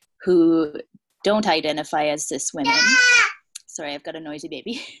clients who don't identify as cis women. Sorry, I've got a noisy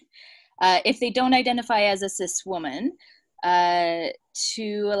baby. If they don't identify as a cis woman,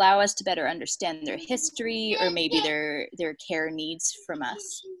 to allow us to better understand their history or maybe their care needs from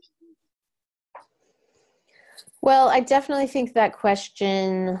us. Well, I definitely think that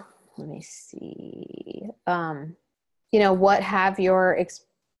question, let me see, you know, where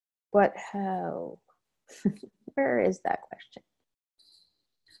is that question?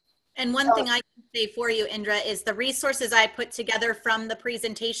 And one thing I can say for you, Indra, is the resources I put together from the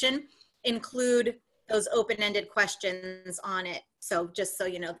presentation include those open-ended questions on it. So just so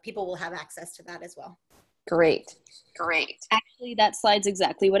you know, people will have access to that as well. Great. Actually, that slide's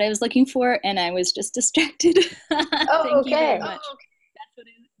exactly what I was looking for, and I was just distracted. Oh, Thank you very okay. much. That's what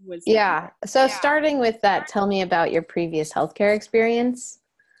it was. Yeah. So starting with that, tell me about your previous healthcare experience.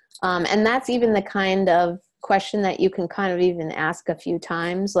 And that's even the kind of question that you can kind of even ask a few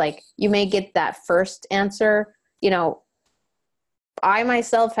times. Like you may get that first answer, you know, I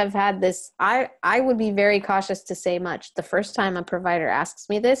myself have had this, I would be very cautious to say much. The first time a provider asks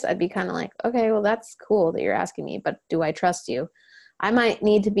me this, I'd be kind of like, okay, well, that's cool that you're asking me, but do I trust you? I might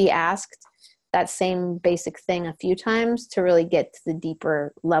need to be asked that same basic thing a few times to really get to the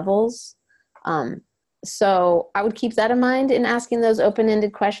deeper levels. So I would keep that in mind in asking those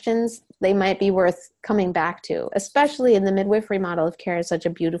open-ended questions. They might be worth coming back to, especially in the midwifery model of care is such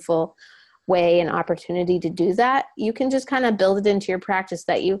a beautiful way and opportunity to do that. You can just kind of build it into your practice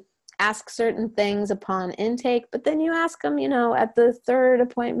that you ask certain things upon intake, but then you ask them, you know, at the third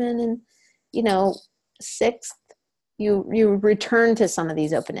appointment and, you know, sixth, you return to some of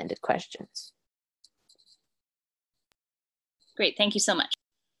these open-ended questions. Great, thank you so much.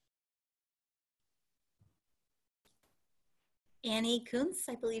 Annie Kuntz,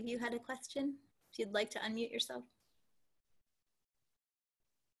 I believe you had a question. If you'd like to unmute yourself.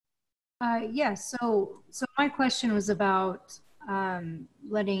 Yes, so my question was about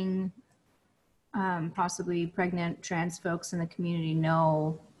letting possibly pregnant trans folks in the community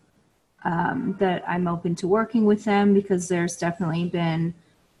know that I'm open to working with them, because there's definitely been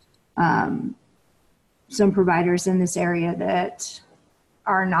some providers in this area that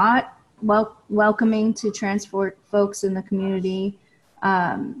are not welcoming to trans folks in the community.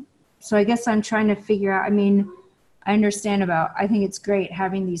 So I guess I'm trying to figure out, I mean, I understand I think it's great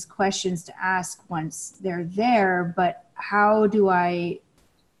having these questions to ask once they're there, but how do I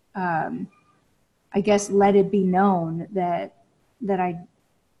guess let it be known that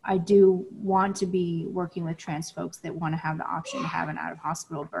I do want to be working with trans folks that want to have the option to have an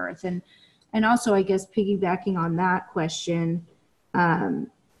out-of-hospital birth. And also, I guess, piggybacking on that question, now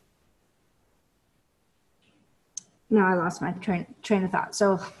I lost my train of thought.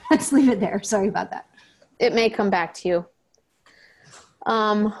 So let's leave it there. Sorry about that. It may come back to you.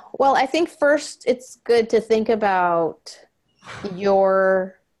 Well, I think first it's good to think about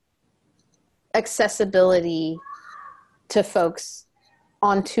your accessibility to folks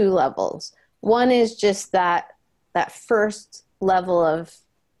on two levels. One is just that first level of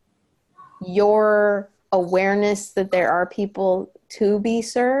your awareness that there are people to be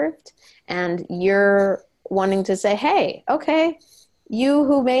served, and your wanting to say, hey, okay, you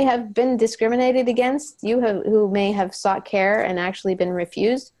who may have been discriminated against, who may have sought care and actually been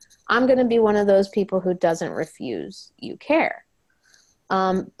refused, I'm going to be one of those people who doesn't refuse you care.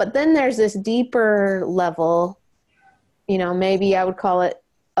 But then there's this deeper level, you know, maybe I would call it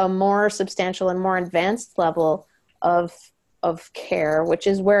a more substantial and more advanced level of care, which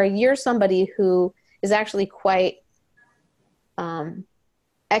is where you're somebody who is actually quite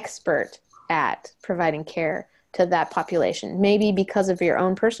expert at providing care to that population. Maybe because of your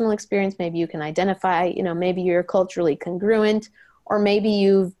own personal experience, maybe you can identify, you know, maybe you're culturally congruent, or maybe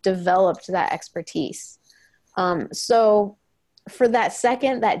you've developed that expertise. So for that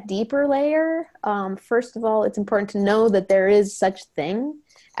second, that deeper layer, first of all, it's important to know that there is such thing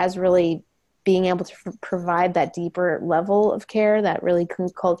as really being able to provide that deeper level of care, that really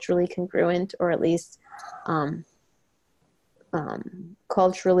culturally congruent, or at least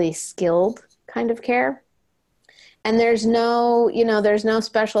culturally skilled kind of care. And there's no, you know, there's no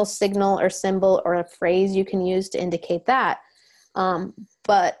special signal or symbol or a phrase you can use to indicate that.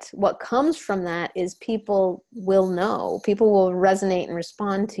 But what comes from that is people will know, people will resonate and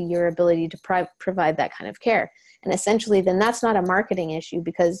respond to your ability to provide that kind of care. And essentially, then that's not a marketing issue,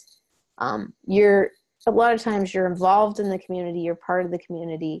 because a lot of times you're involved in the community, you're part of the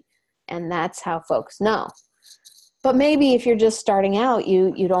community, and that's how folks know. But maybe if you're just starting out,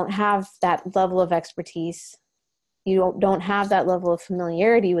 you don't have that level of expertise. You don't have that level of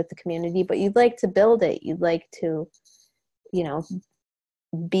familiarity with the community, but you'd like to build it. You'd like to, you know,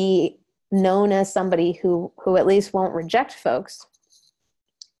 be known as somebody who at least won't reject folks.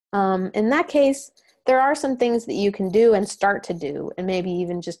 In that case, there are some things that you can do and start to do, and maybe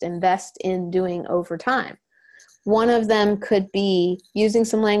even just invest in doing over time. One of them could be using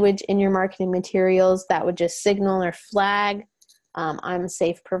some language in your marketing materials that would just signal or flag, I'm a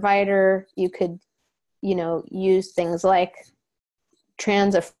safe provider. You could, you know, use things like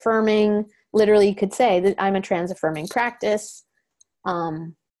trans affirming. Literally, you could say that I'm a trans affirming practice.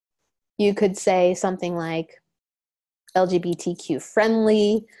 You could say something like LGBTQ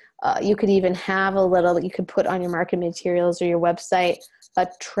friendly. You could even have you could put on your marketing materials or your website a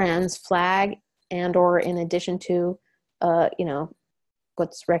trans flag, and or in addition to, you know,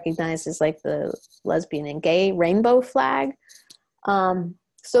 what's recognized as like the lesbian and gay rainbow flag.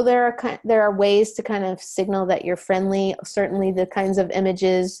 So there are ways to kind of signal that you're friendly. Certainly the kinds of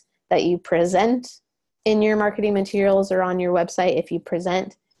images that you present in your marketing materials or on your website, if you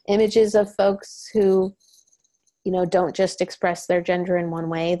present images of folks who, you know, don't just express their gender in one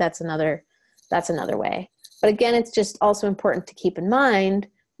way, that's another way. But again, it's just also important to keep in mind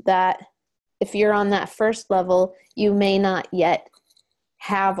that if you're on that first level, you may not yet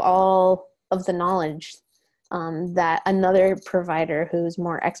have all of the knowledge that another provider who's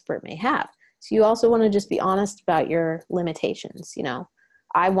more expert may have. So you also want to just be honest about your limitations. You know,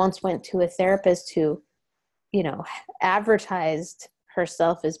 I once went to a therapist who, you know, advertised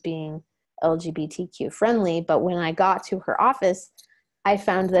herself as being LGBTQ friendly, but when I got to her office, I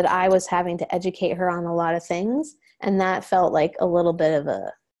found that I was having to educate her on a lot of things, and that felt like a little bit of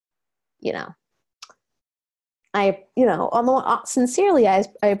a, you know, sincerely, I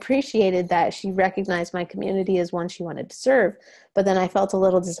appreciated that she recognized my community as one she wanted to serve, but then I felt a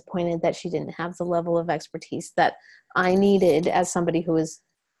little disappointed that she didn't have the level of expertise that I needed as somebody who was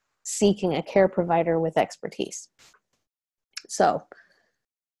seeking a care provider with expertise. So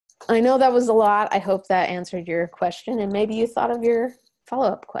I know that was a lot. I hope that answered your question, and maybe you thought of your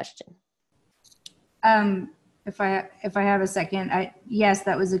follow-up question. If I have a second, yes,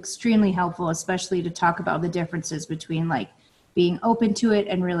 that was extremely helpful, especially to talk about the differences between like being open to it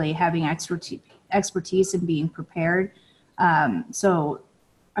and really having expertise and being prepared. So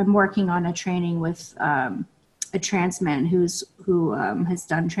I'm working on a training with a trans man who has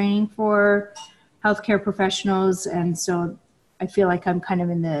done training for healthcare professionals, and so I feel like I'm kind of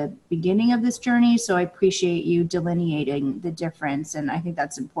in the beginning of this journey. So I appreciate you delineating the difference, and I think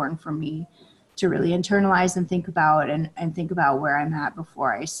that's important for me to really internalize and think about and think about where I'm at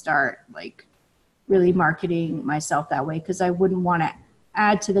before I start like really marketing myself that way, because I wouldn't want to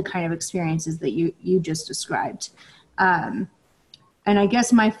add to the kind of experiences that you just described. And I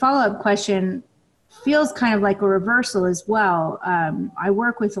guess my follow-up question feels kind of like a reversal as well. I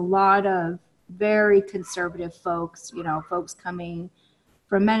work with a lot of very conservative folks, you know, folks coming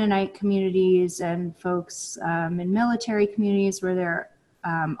from Mennonite communities and folks in military communities where they're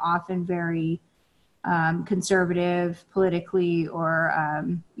often very conservative politically, or,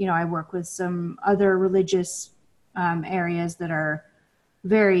 you know, I work with some other religious areas that are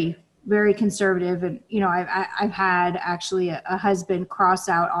very, very conservative. And, you know, I've had actually a husband cross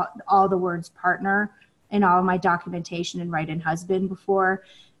out all the words partner in all of my documentation and write in husband before.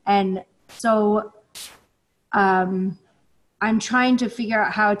 And so I'm trying to figure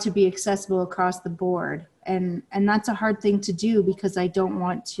out how to be accessible across the board. And that's a hard thing to do because I don't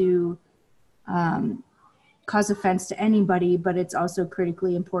want to cause offense to anybody, but it's also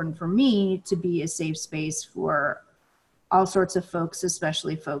critically important for me to be a safe space for all sorts of folks,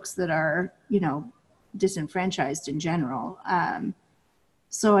 especially folks that are, you know, disenfranchised in general.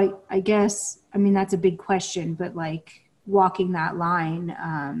 So I guess, I mean, that's a big question, but like walking that line,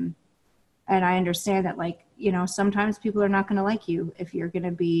 and I understand that, like, you know, sometimes people are not going to like you if you're going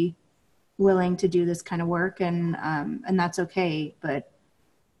to be willing to do this kind of work, and that's okay. But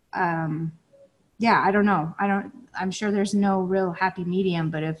yeah, I don't know. I'm sure there's no real happy medium,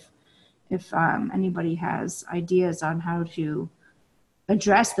 but if anybody has ideas on how to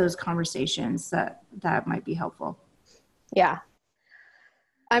address those conversations, that might be helpful. Yeah.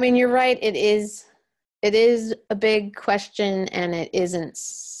 I mean, you're right. It is a big question, and it isn't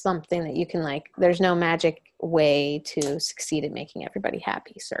something that you can, like, there's no magic way to succeed at making everybody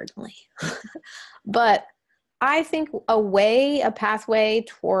happy, certainly. But I think a pathway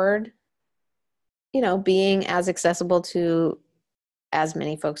toward, you know, being as accessible to as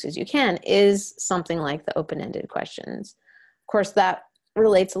many folks as you can is something like the open-ended questions. Of course, that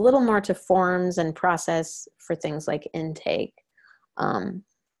relates a little more to forms and process for things like intake.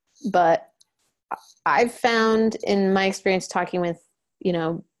 But I've found in my experience talking with, you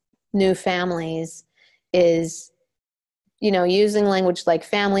know, new families is, you know, using language like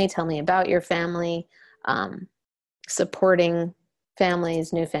family, tell me about your family, supporting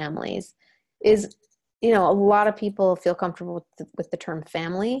families, new families is, you know, a lot of people feel comfortable with the term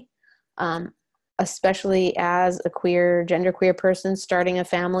family, especially as a genderqueer person starting a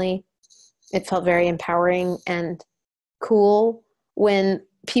family. It felt very empowering and cool when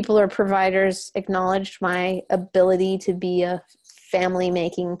people or providers acknowledged my ability to be a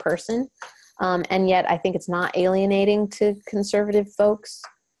family-making person. And yet I think it's not alienating to conservative folks.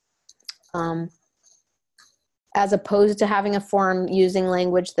 As opposed to having a form using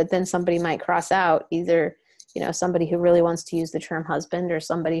language that then somebody might cross out, either, you know, somebody who really wants to use the term husband or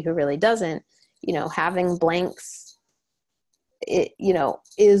somebody who really doesn't, you know, having blanks, it, you know,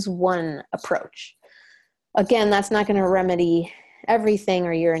 is one approach. Again, that's not going to remedy everything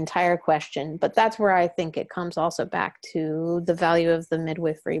or your entire question, but that's where I think it comes also back to the value of the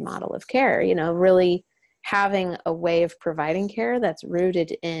midwifery model of care, you know, really having a way of providing care that's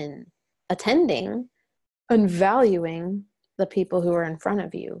rooted in attending and valuing the people who are in front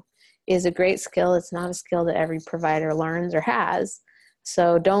of you is a great skill. It's not a skill that every provider learns or has.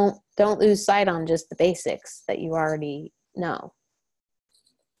 So don't lose sight on just the basics that you already know.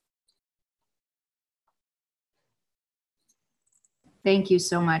 Thank you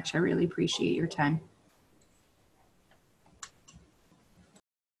so much. I really appreciate your time.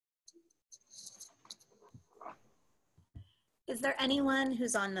 Is there anyone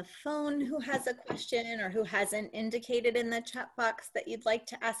who's on the phone who has a question or who hasn't indicated in the chat box that you'd like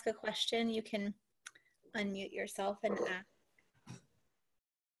to ask a question? You can unmute yourself and ask.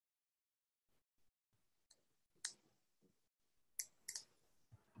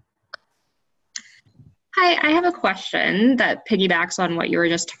 Hi, I have a question that piggybacks on what you were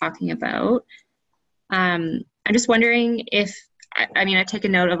just talking about. I'm just wondering if, I mean, I take a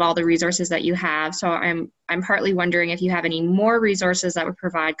note of all the resources that you have, so I'm partly wondering if you have any more resources that would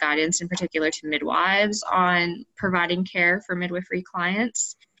provide guidance in particular to midwives on providing care for midwifery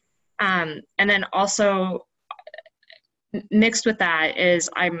clients. And then also mixed with that is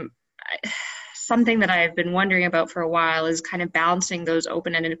something that I've been wondering about for a while is kind of balancing those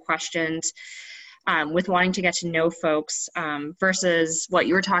open-ended questions with wanting to get to know folks versus what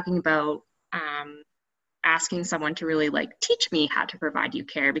you were talking about, asking someone to really like teach me how to provide you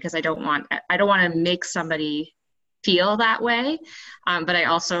care, because I don't want to make somebody feel that way. But I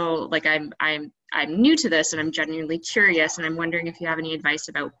also, like, I'm new to this and I'm genuinely curious, and I'm wondering if you have any advice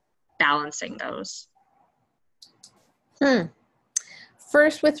about balancing those.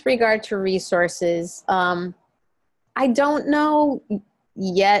 First, with regard to resources, I don't know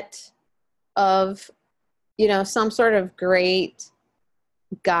yet of, you know, some sort of great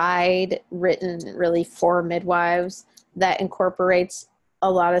guide written really for midwives that incorporates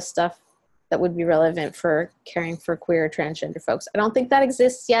a lot of stuff that would be relevant for caring for queer or transgender folks. I don't think that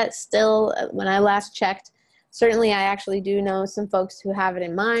exists yet still. When I last checked, certainly I actually do know some folks who have it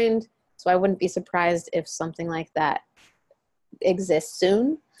in mind, so I wouldn't be surprised if something like that exists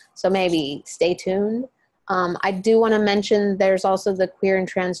soon. So maybe stay tuned. I do want to mention there's also the Queer and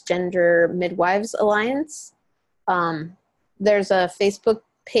Transgender Midwives Alliance. There's a Facebook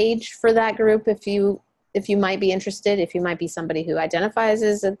page for that group if you if you might be interested, if you might be somebody who identifies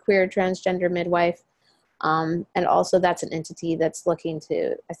as a queer transgender midwife. And also that's an entity that's looking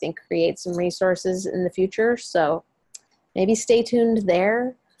to, I think, create some resources in the future. So maybe stay tuned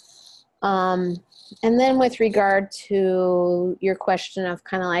there. And then with regard to your question of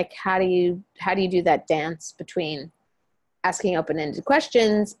kind of like, how do you do that dance between asking open-ended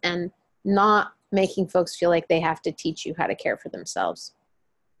questions and not making folks feel like they have to teach you how to care for themselves?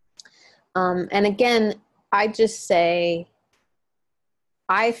 And again, I just say,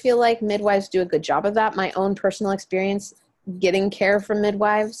 I feel like midwives do a good job of that. My own personal experience getting care from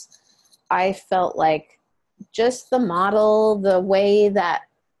midwives, I felt like just the model, the way that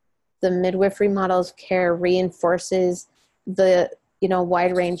the midwifery model of care reinforces the,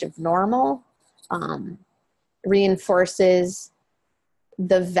 wide range of normal, reinforces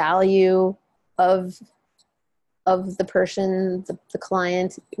the value of the person, the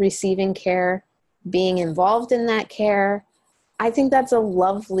client receiving care, being involved in that care. I think that's a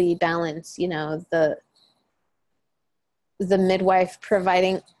lovely balance, the midwife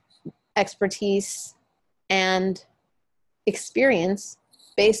providing expertise and experience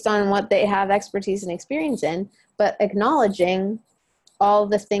based on what they have expertise and experience in, but acknowledging all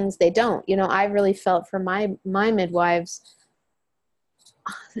the things they don't. I really felt for my midwives,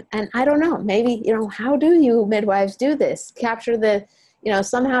 and I don't know, maybe, how do you midwives do this? Capture the,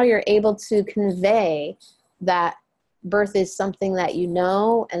 somehow you're able to convey that birth is something that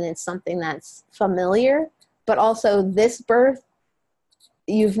and it's something that's familiar, but also this birth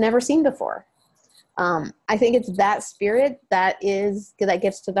you've never seen before. I think it's that spirit that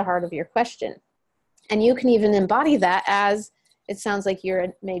gets to the heart of your question. And you can even embody that as, it sounds like you're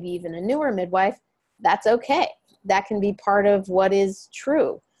maybe even a newer midwife. That's okay. That can be part of what is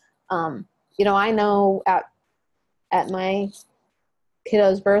true. I know at my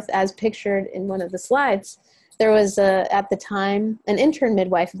kiddo's birth, as pictured in one of the slides, there was at the time an intern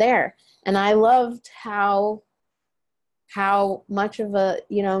midwife there. And I loved how much of a,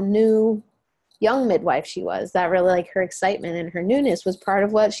 new young midwife she was. That really, like, her excitement and her newness was part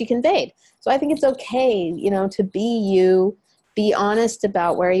of what she conveyed. So I think it's okay, to be you, be honest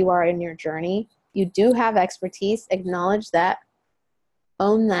about where you are in your journey. You do have expertise, acknowledge that,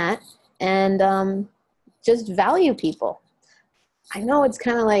 own that, and just value people. I know it's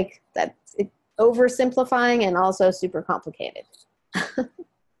kind of like that, oversimplifying and also super complicated.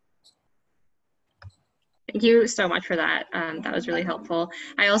 Thank you so much for that. That was really helpful.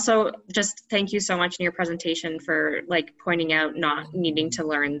 I also just thank you so much in your presentation for pointing out not needing to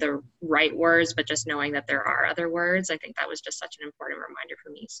learn the right words, but just knowing that there are other words. I think that was just such an important reminder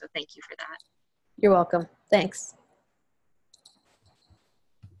for me. So thank you for that. You're welcome. Thanks.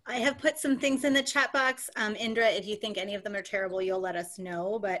 I have put some things in the chat box. Indra, if you think any of them are terrible, you'll let us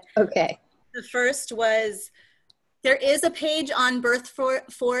know. But okay. The first was, there is a page on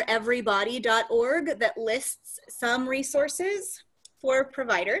birthforeverybody.org that lists some resources for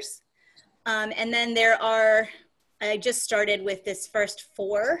providers. And then there are, I just started with this first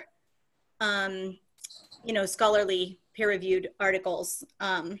 4, scholarly peer-reviewed articles,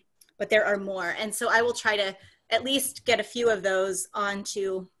 but there are more. And so I will try to at least get a few of those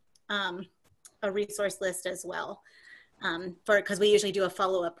onto a resource list as well, because we usually do a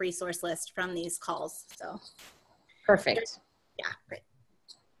follow-up resource list from these calls. So. Perfect. Yeah, great.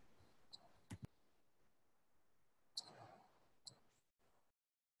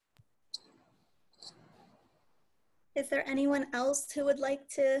 Is there anyone else who would like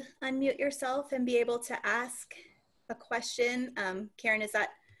to unmute yourself and be able to ask a question? Karen,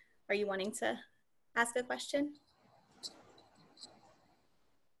 are you wanting to ask a question?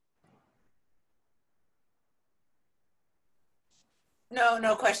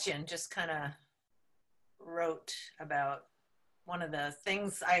 No question. Just kind of wrote about one of the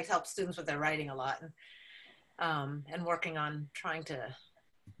things I help students with their writing a lot, and working on trying to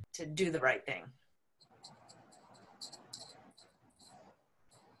do the right thing.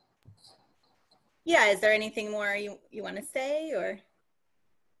 Yeah, is there anything more you want to say, or?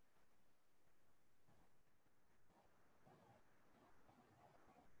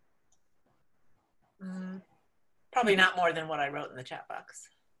 Probably not more than what I wrote in the chat box.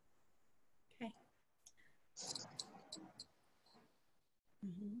 Okay.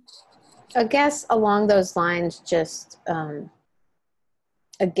 I guess along those lines, just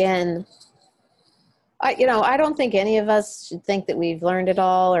again, I don't think any of us should think that we've learned it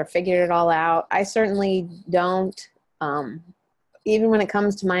all or figured it all out. I certainly don't. Even when it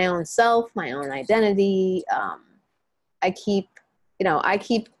comes to my own self, my own identity, I keep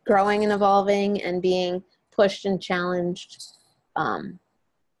growing and evolving and being pushed and challenged. And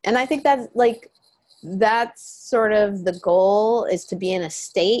I think that's that's sort of the goal, is to be in a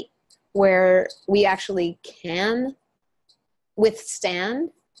state where we actually can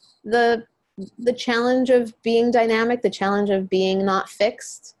withstand the challenge of being dynamic, the challenge of being not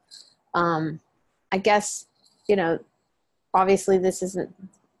fixed. I guess, obviously this isn't,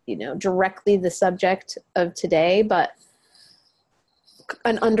 directly the subject of today, but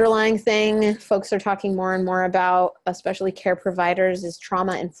an underlying thing folks are talking more and more about, especially care providers, is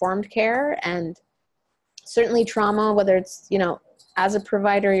trauma-informed care. And certainly trauma, whether it's, as a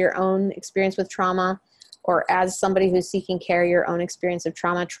provider, your own experience with trauma, or as somebody who's seeking care, your own experience of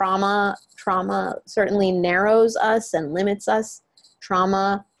trauma. Trauma certainly narrows us and limits us.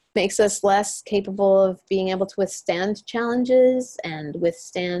 Trauma makes us less capable of being able to withstand challenges and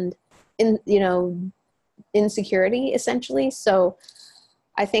withstand insecurity, essentially. So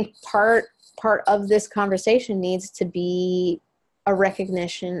I think part of this conversation needs to be a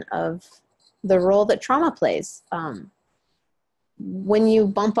recognition of the role that trauma plays. When you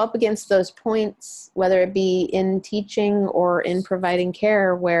bump up against those points, whether it be in teaching or in providing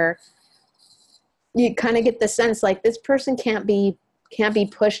care, where you kind of get the sense like this person can't be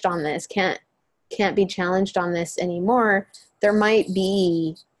pushed on this, can't be challenged on this anymore, there might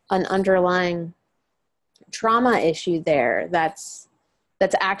be an underlying trauma issue there that's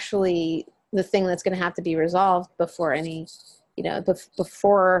actually the thing that's going to have to be resolved before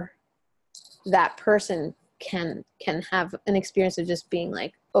before that person can have an experience of just being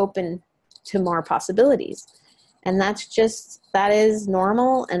like open to more possibilities. And that is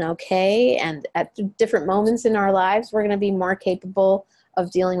normal and okay. And at different moments in our lives, we're going to be more capable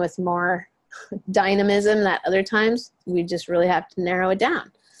of dealing with more dynamism that other times we just really have to narrow it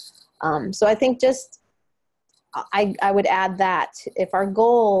down. So I think I would add that if our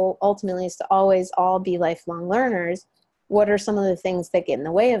goal ultimately is to always all be lifelong learners, what are some of the things that get in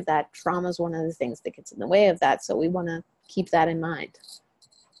the way of that? Trauma is one of the things that gets in the way of that. So we want to keep that in mind.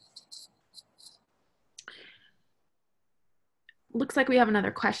 Looks like we have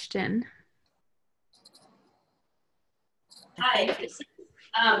another question. Hi.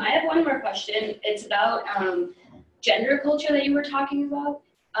 I have one more question. It's about gender culture that you were talking about.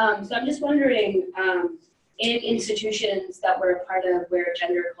 So I'm just wondering, in institutions that we're a part of where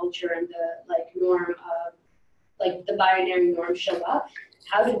gender culture and the norm of the binary norms show up,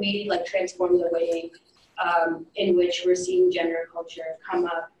 how do we transform the way in which we're seeing gender culture come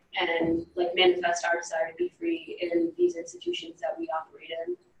up and manifest our desire to be free in these institutions that we operate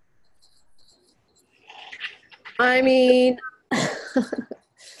in? I mean,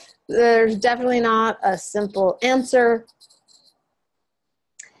 there's definitely not a simple answer.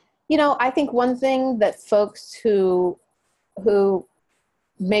 I think one thing that folks who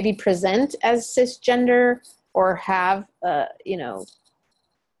maybe present as cisgender or have,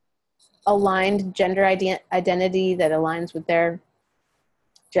 aligned gender identity that aligns with their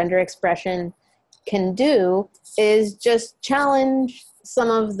gender expression can do is just challenge some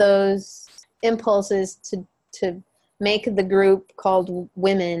of those impulses to make the group called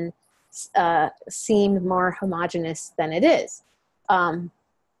women seem more homogenous than it is.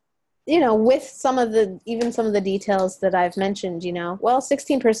 With some of the details that I've mentioned,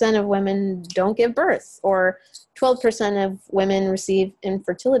 16% of women don't give birth, or 12% of women receive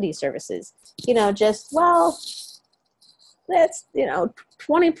infertility services. That's,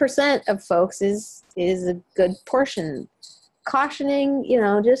 20% of folks is a good portion. Cautioning,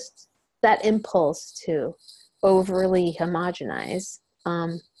 just that impulse to overly homogenize.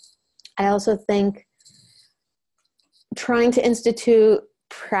 I also think trying to institute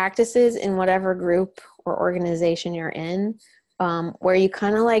practices in whatever group or organization you're in, where you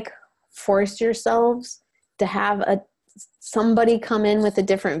kind of force yourselves to have somebody come in with a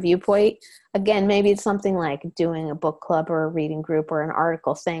different viewpoint. Again, maybe it's something like doing a book club or a reading group or an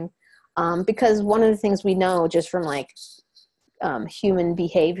article thing, because one of the things we know just from human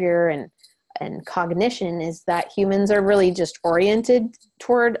behavior and cognition is that humans are really just oriented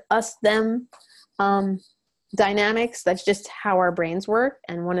toward us-them dynamics. That's just how our brains work.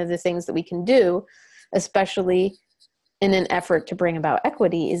 And one of the things that we can do, especially in an effort to bring about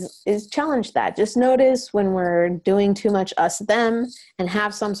equity, is challenge that. Just notice when we're doing too much us-them and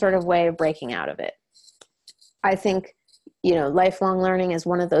have some sort of way of breaking out of it. I think, lifelong learning is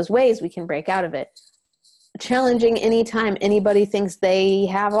one of those ways we can break out of it. Challenging anytime anybody thinks they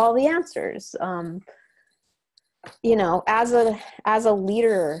have all the answers. As a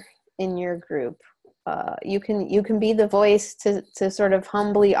leader in your group, you can be the voice to sort of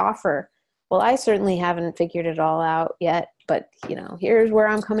humbly offer, well, I certainly haven't figured it all out yet, but here's where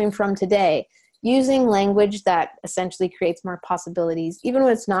I'm coming from today, using language that essentially creates more possibilities, even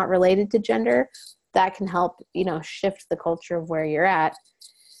when it's not related to gender. that can help, you know, shift the culture of where you're at.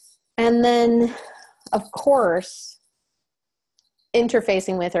 And then, of course,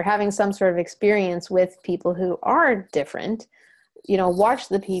 interfacing with or having some sort of experience with people who are different. You know, watch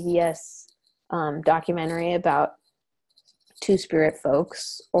the PBS documentary about Two-Spirit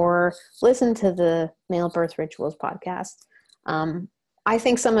folks, or listen to the Male Birth Rituals podcast. I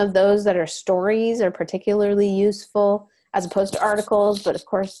think some of those that are stories are particularly useful as opposed to articles, but of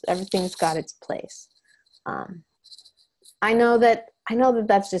course everything's got its place. I know that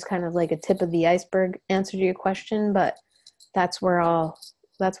that's just kind of like a tip of the iceberg answer to your question, but that's where I'll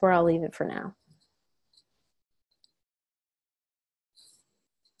leave it for now.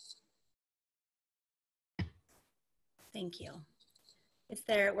 Thank you.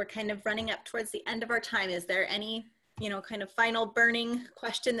 We're kind of running up towards the end of our time. Is there any, you know, kind of final burning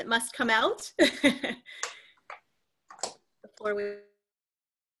question that must come out before we?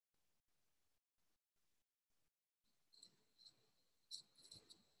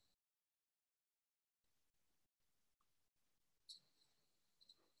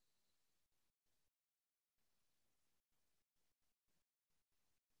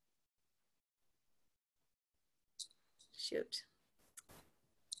 Shoot.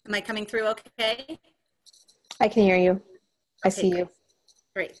 Am I coming through okay? I can hear you. I Okay, see you.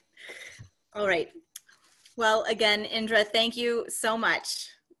 Great. All right. Well, again, Indra, thank you so much.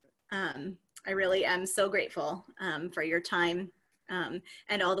 I really am so grateful for your time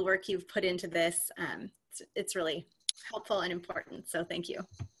and all the work you've put into this. It's really helpful and important, so thank you.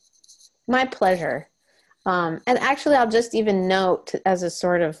 My pleasure. And actually, I'll just even note as a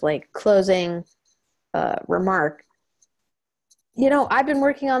sort of like closing remark, you know, I've been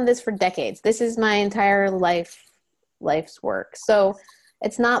working on this for decades. This is my entire life's work. So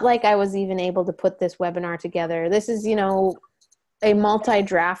it's not like I was even able to put this webinar together. This is, you know, a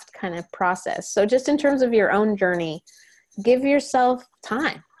multi-draft kind of process. So just in terms of your own journey, give yourself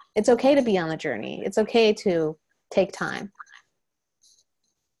time. It's okay to be on the journey. It's okay to take time.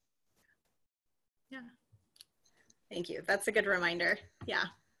 Yeah. Thank you. That's a good reminder. Yeah.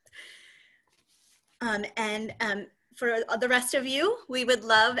 For the rest of you, we would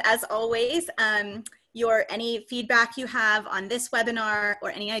love, as always, any feedback you have on this webinar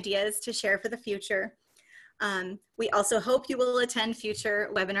or any ideas to share for the future. We also hope you will attend future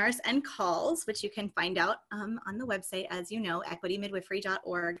webinars and calls, which you can find out on the website, as you know,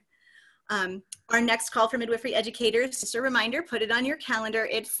 equitymidwifery.org. Our next call for midwifery educators, just a reminder, put it on your calendar.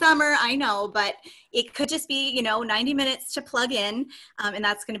 It's summer, I know, but it could just be, you know, 90 minutes to plug in, and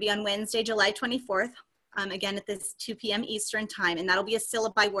that's going to be on Wednesday, July 24th. Again, at this 2 p.m. Eastern time, and that'll be a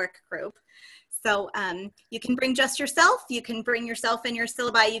syllabi work group. So you can bring just yourself, you can bring yourself and your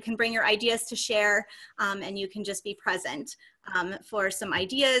syllabi, you can bring your ideas to share, and you can just be present for some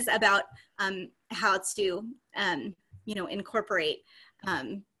ideas about how to, you know, incorporate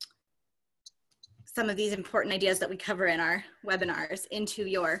some of these important ideas that we cover in our webinars into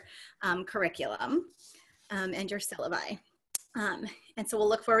your curriculum and your syllabi. And so we'll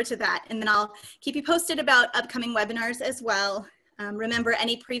look forward to that. And then I'll keep you posted about upcoming webinars as well. Remember,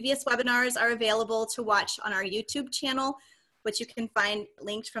 any previous webinars are available to watch on our YouTube channel, which you can find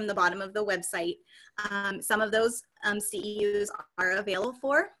linked from the bottom of the website. Some of those CEUs are available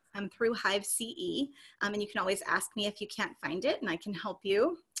through Hive CE, and you can always ask me if you can't find it, and I can help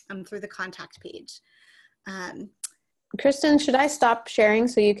you through the contact page. Kristen, should I stop sharing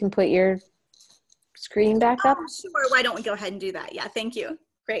so you can put your screen back up? Sure, why don't we go ahead and do that? Yeah, thank you.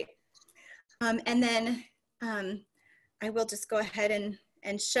 Great. And then I will just go ahead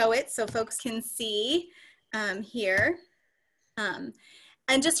and show it so folks can see here. And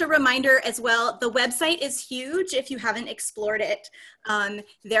just a reminder as well, the website is huge if you haven't explored it.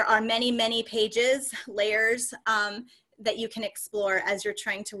 There are many, many pages, layers that you can explore as you're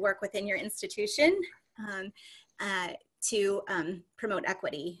trying to work within your institution to promote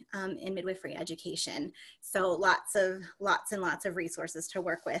equity in midwifery education. So lots and lots of resources to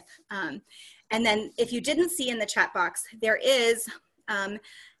work with. And then if you didn't see in the chat box, there is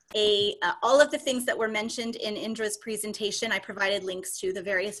all of the things that were mentioned in Indra's presentation. I provided links to the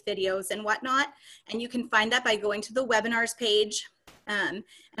various videos and whatnot, and you can find that by going to the webinars page. And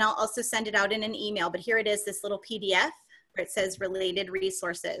I'll also send it out in an email, but here it is, this little PDF where it says related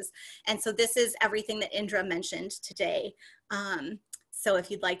resources. And so this is everything that Indra mentioned today. So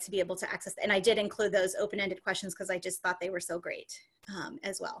if you'd like to be able to access, and I did include those open-ended questions because I just thought they were so great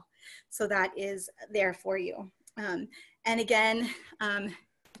as well. So that is there for you. And again,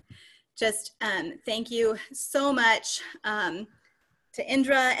 thank you so much to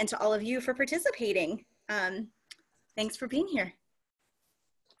Indra and to all of you for participating. Thanks for being here.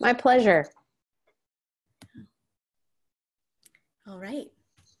 My pleasure. All right,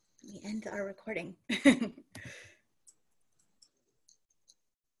 we end our recording.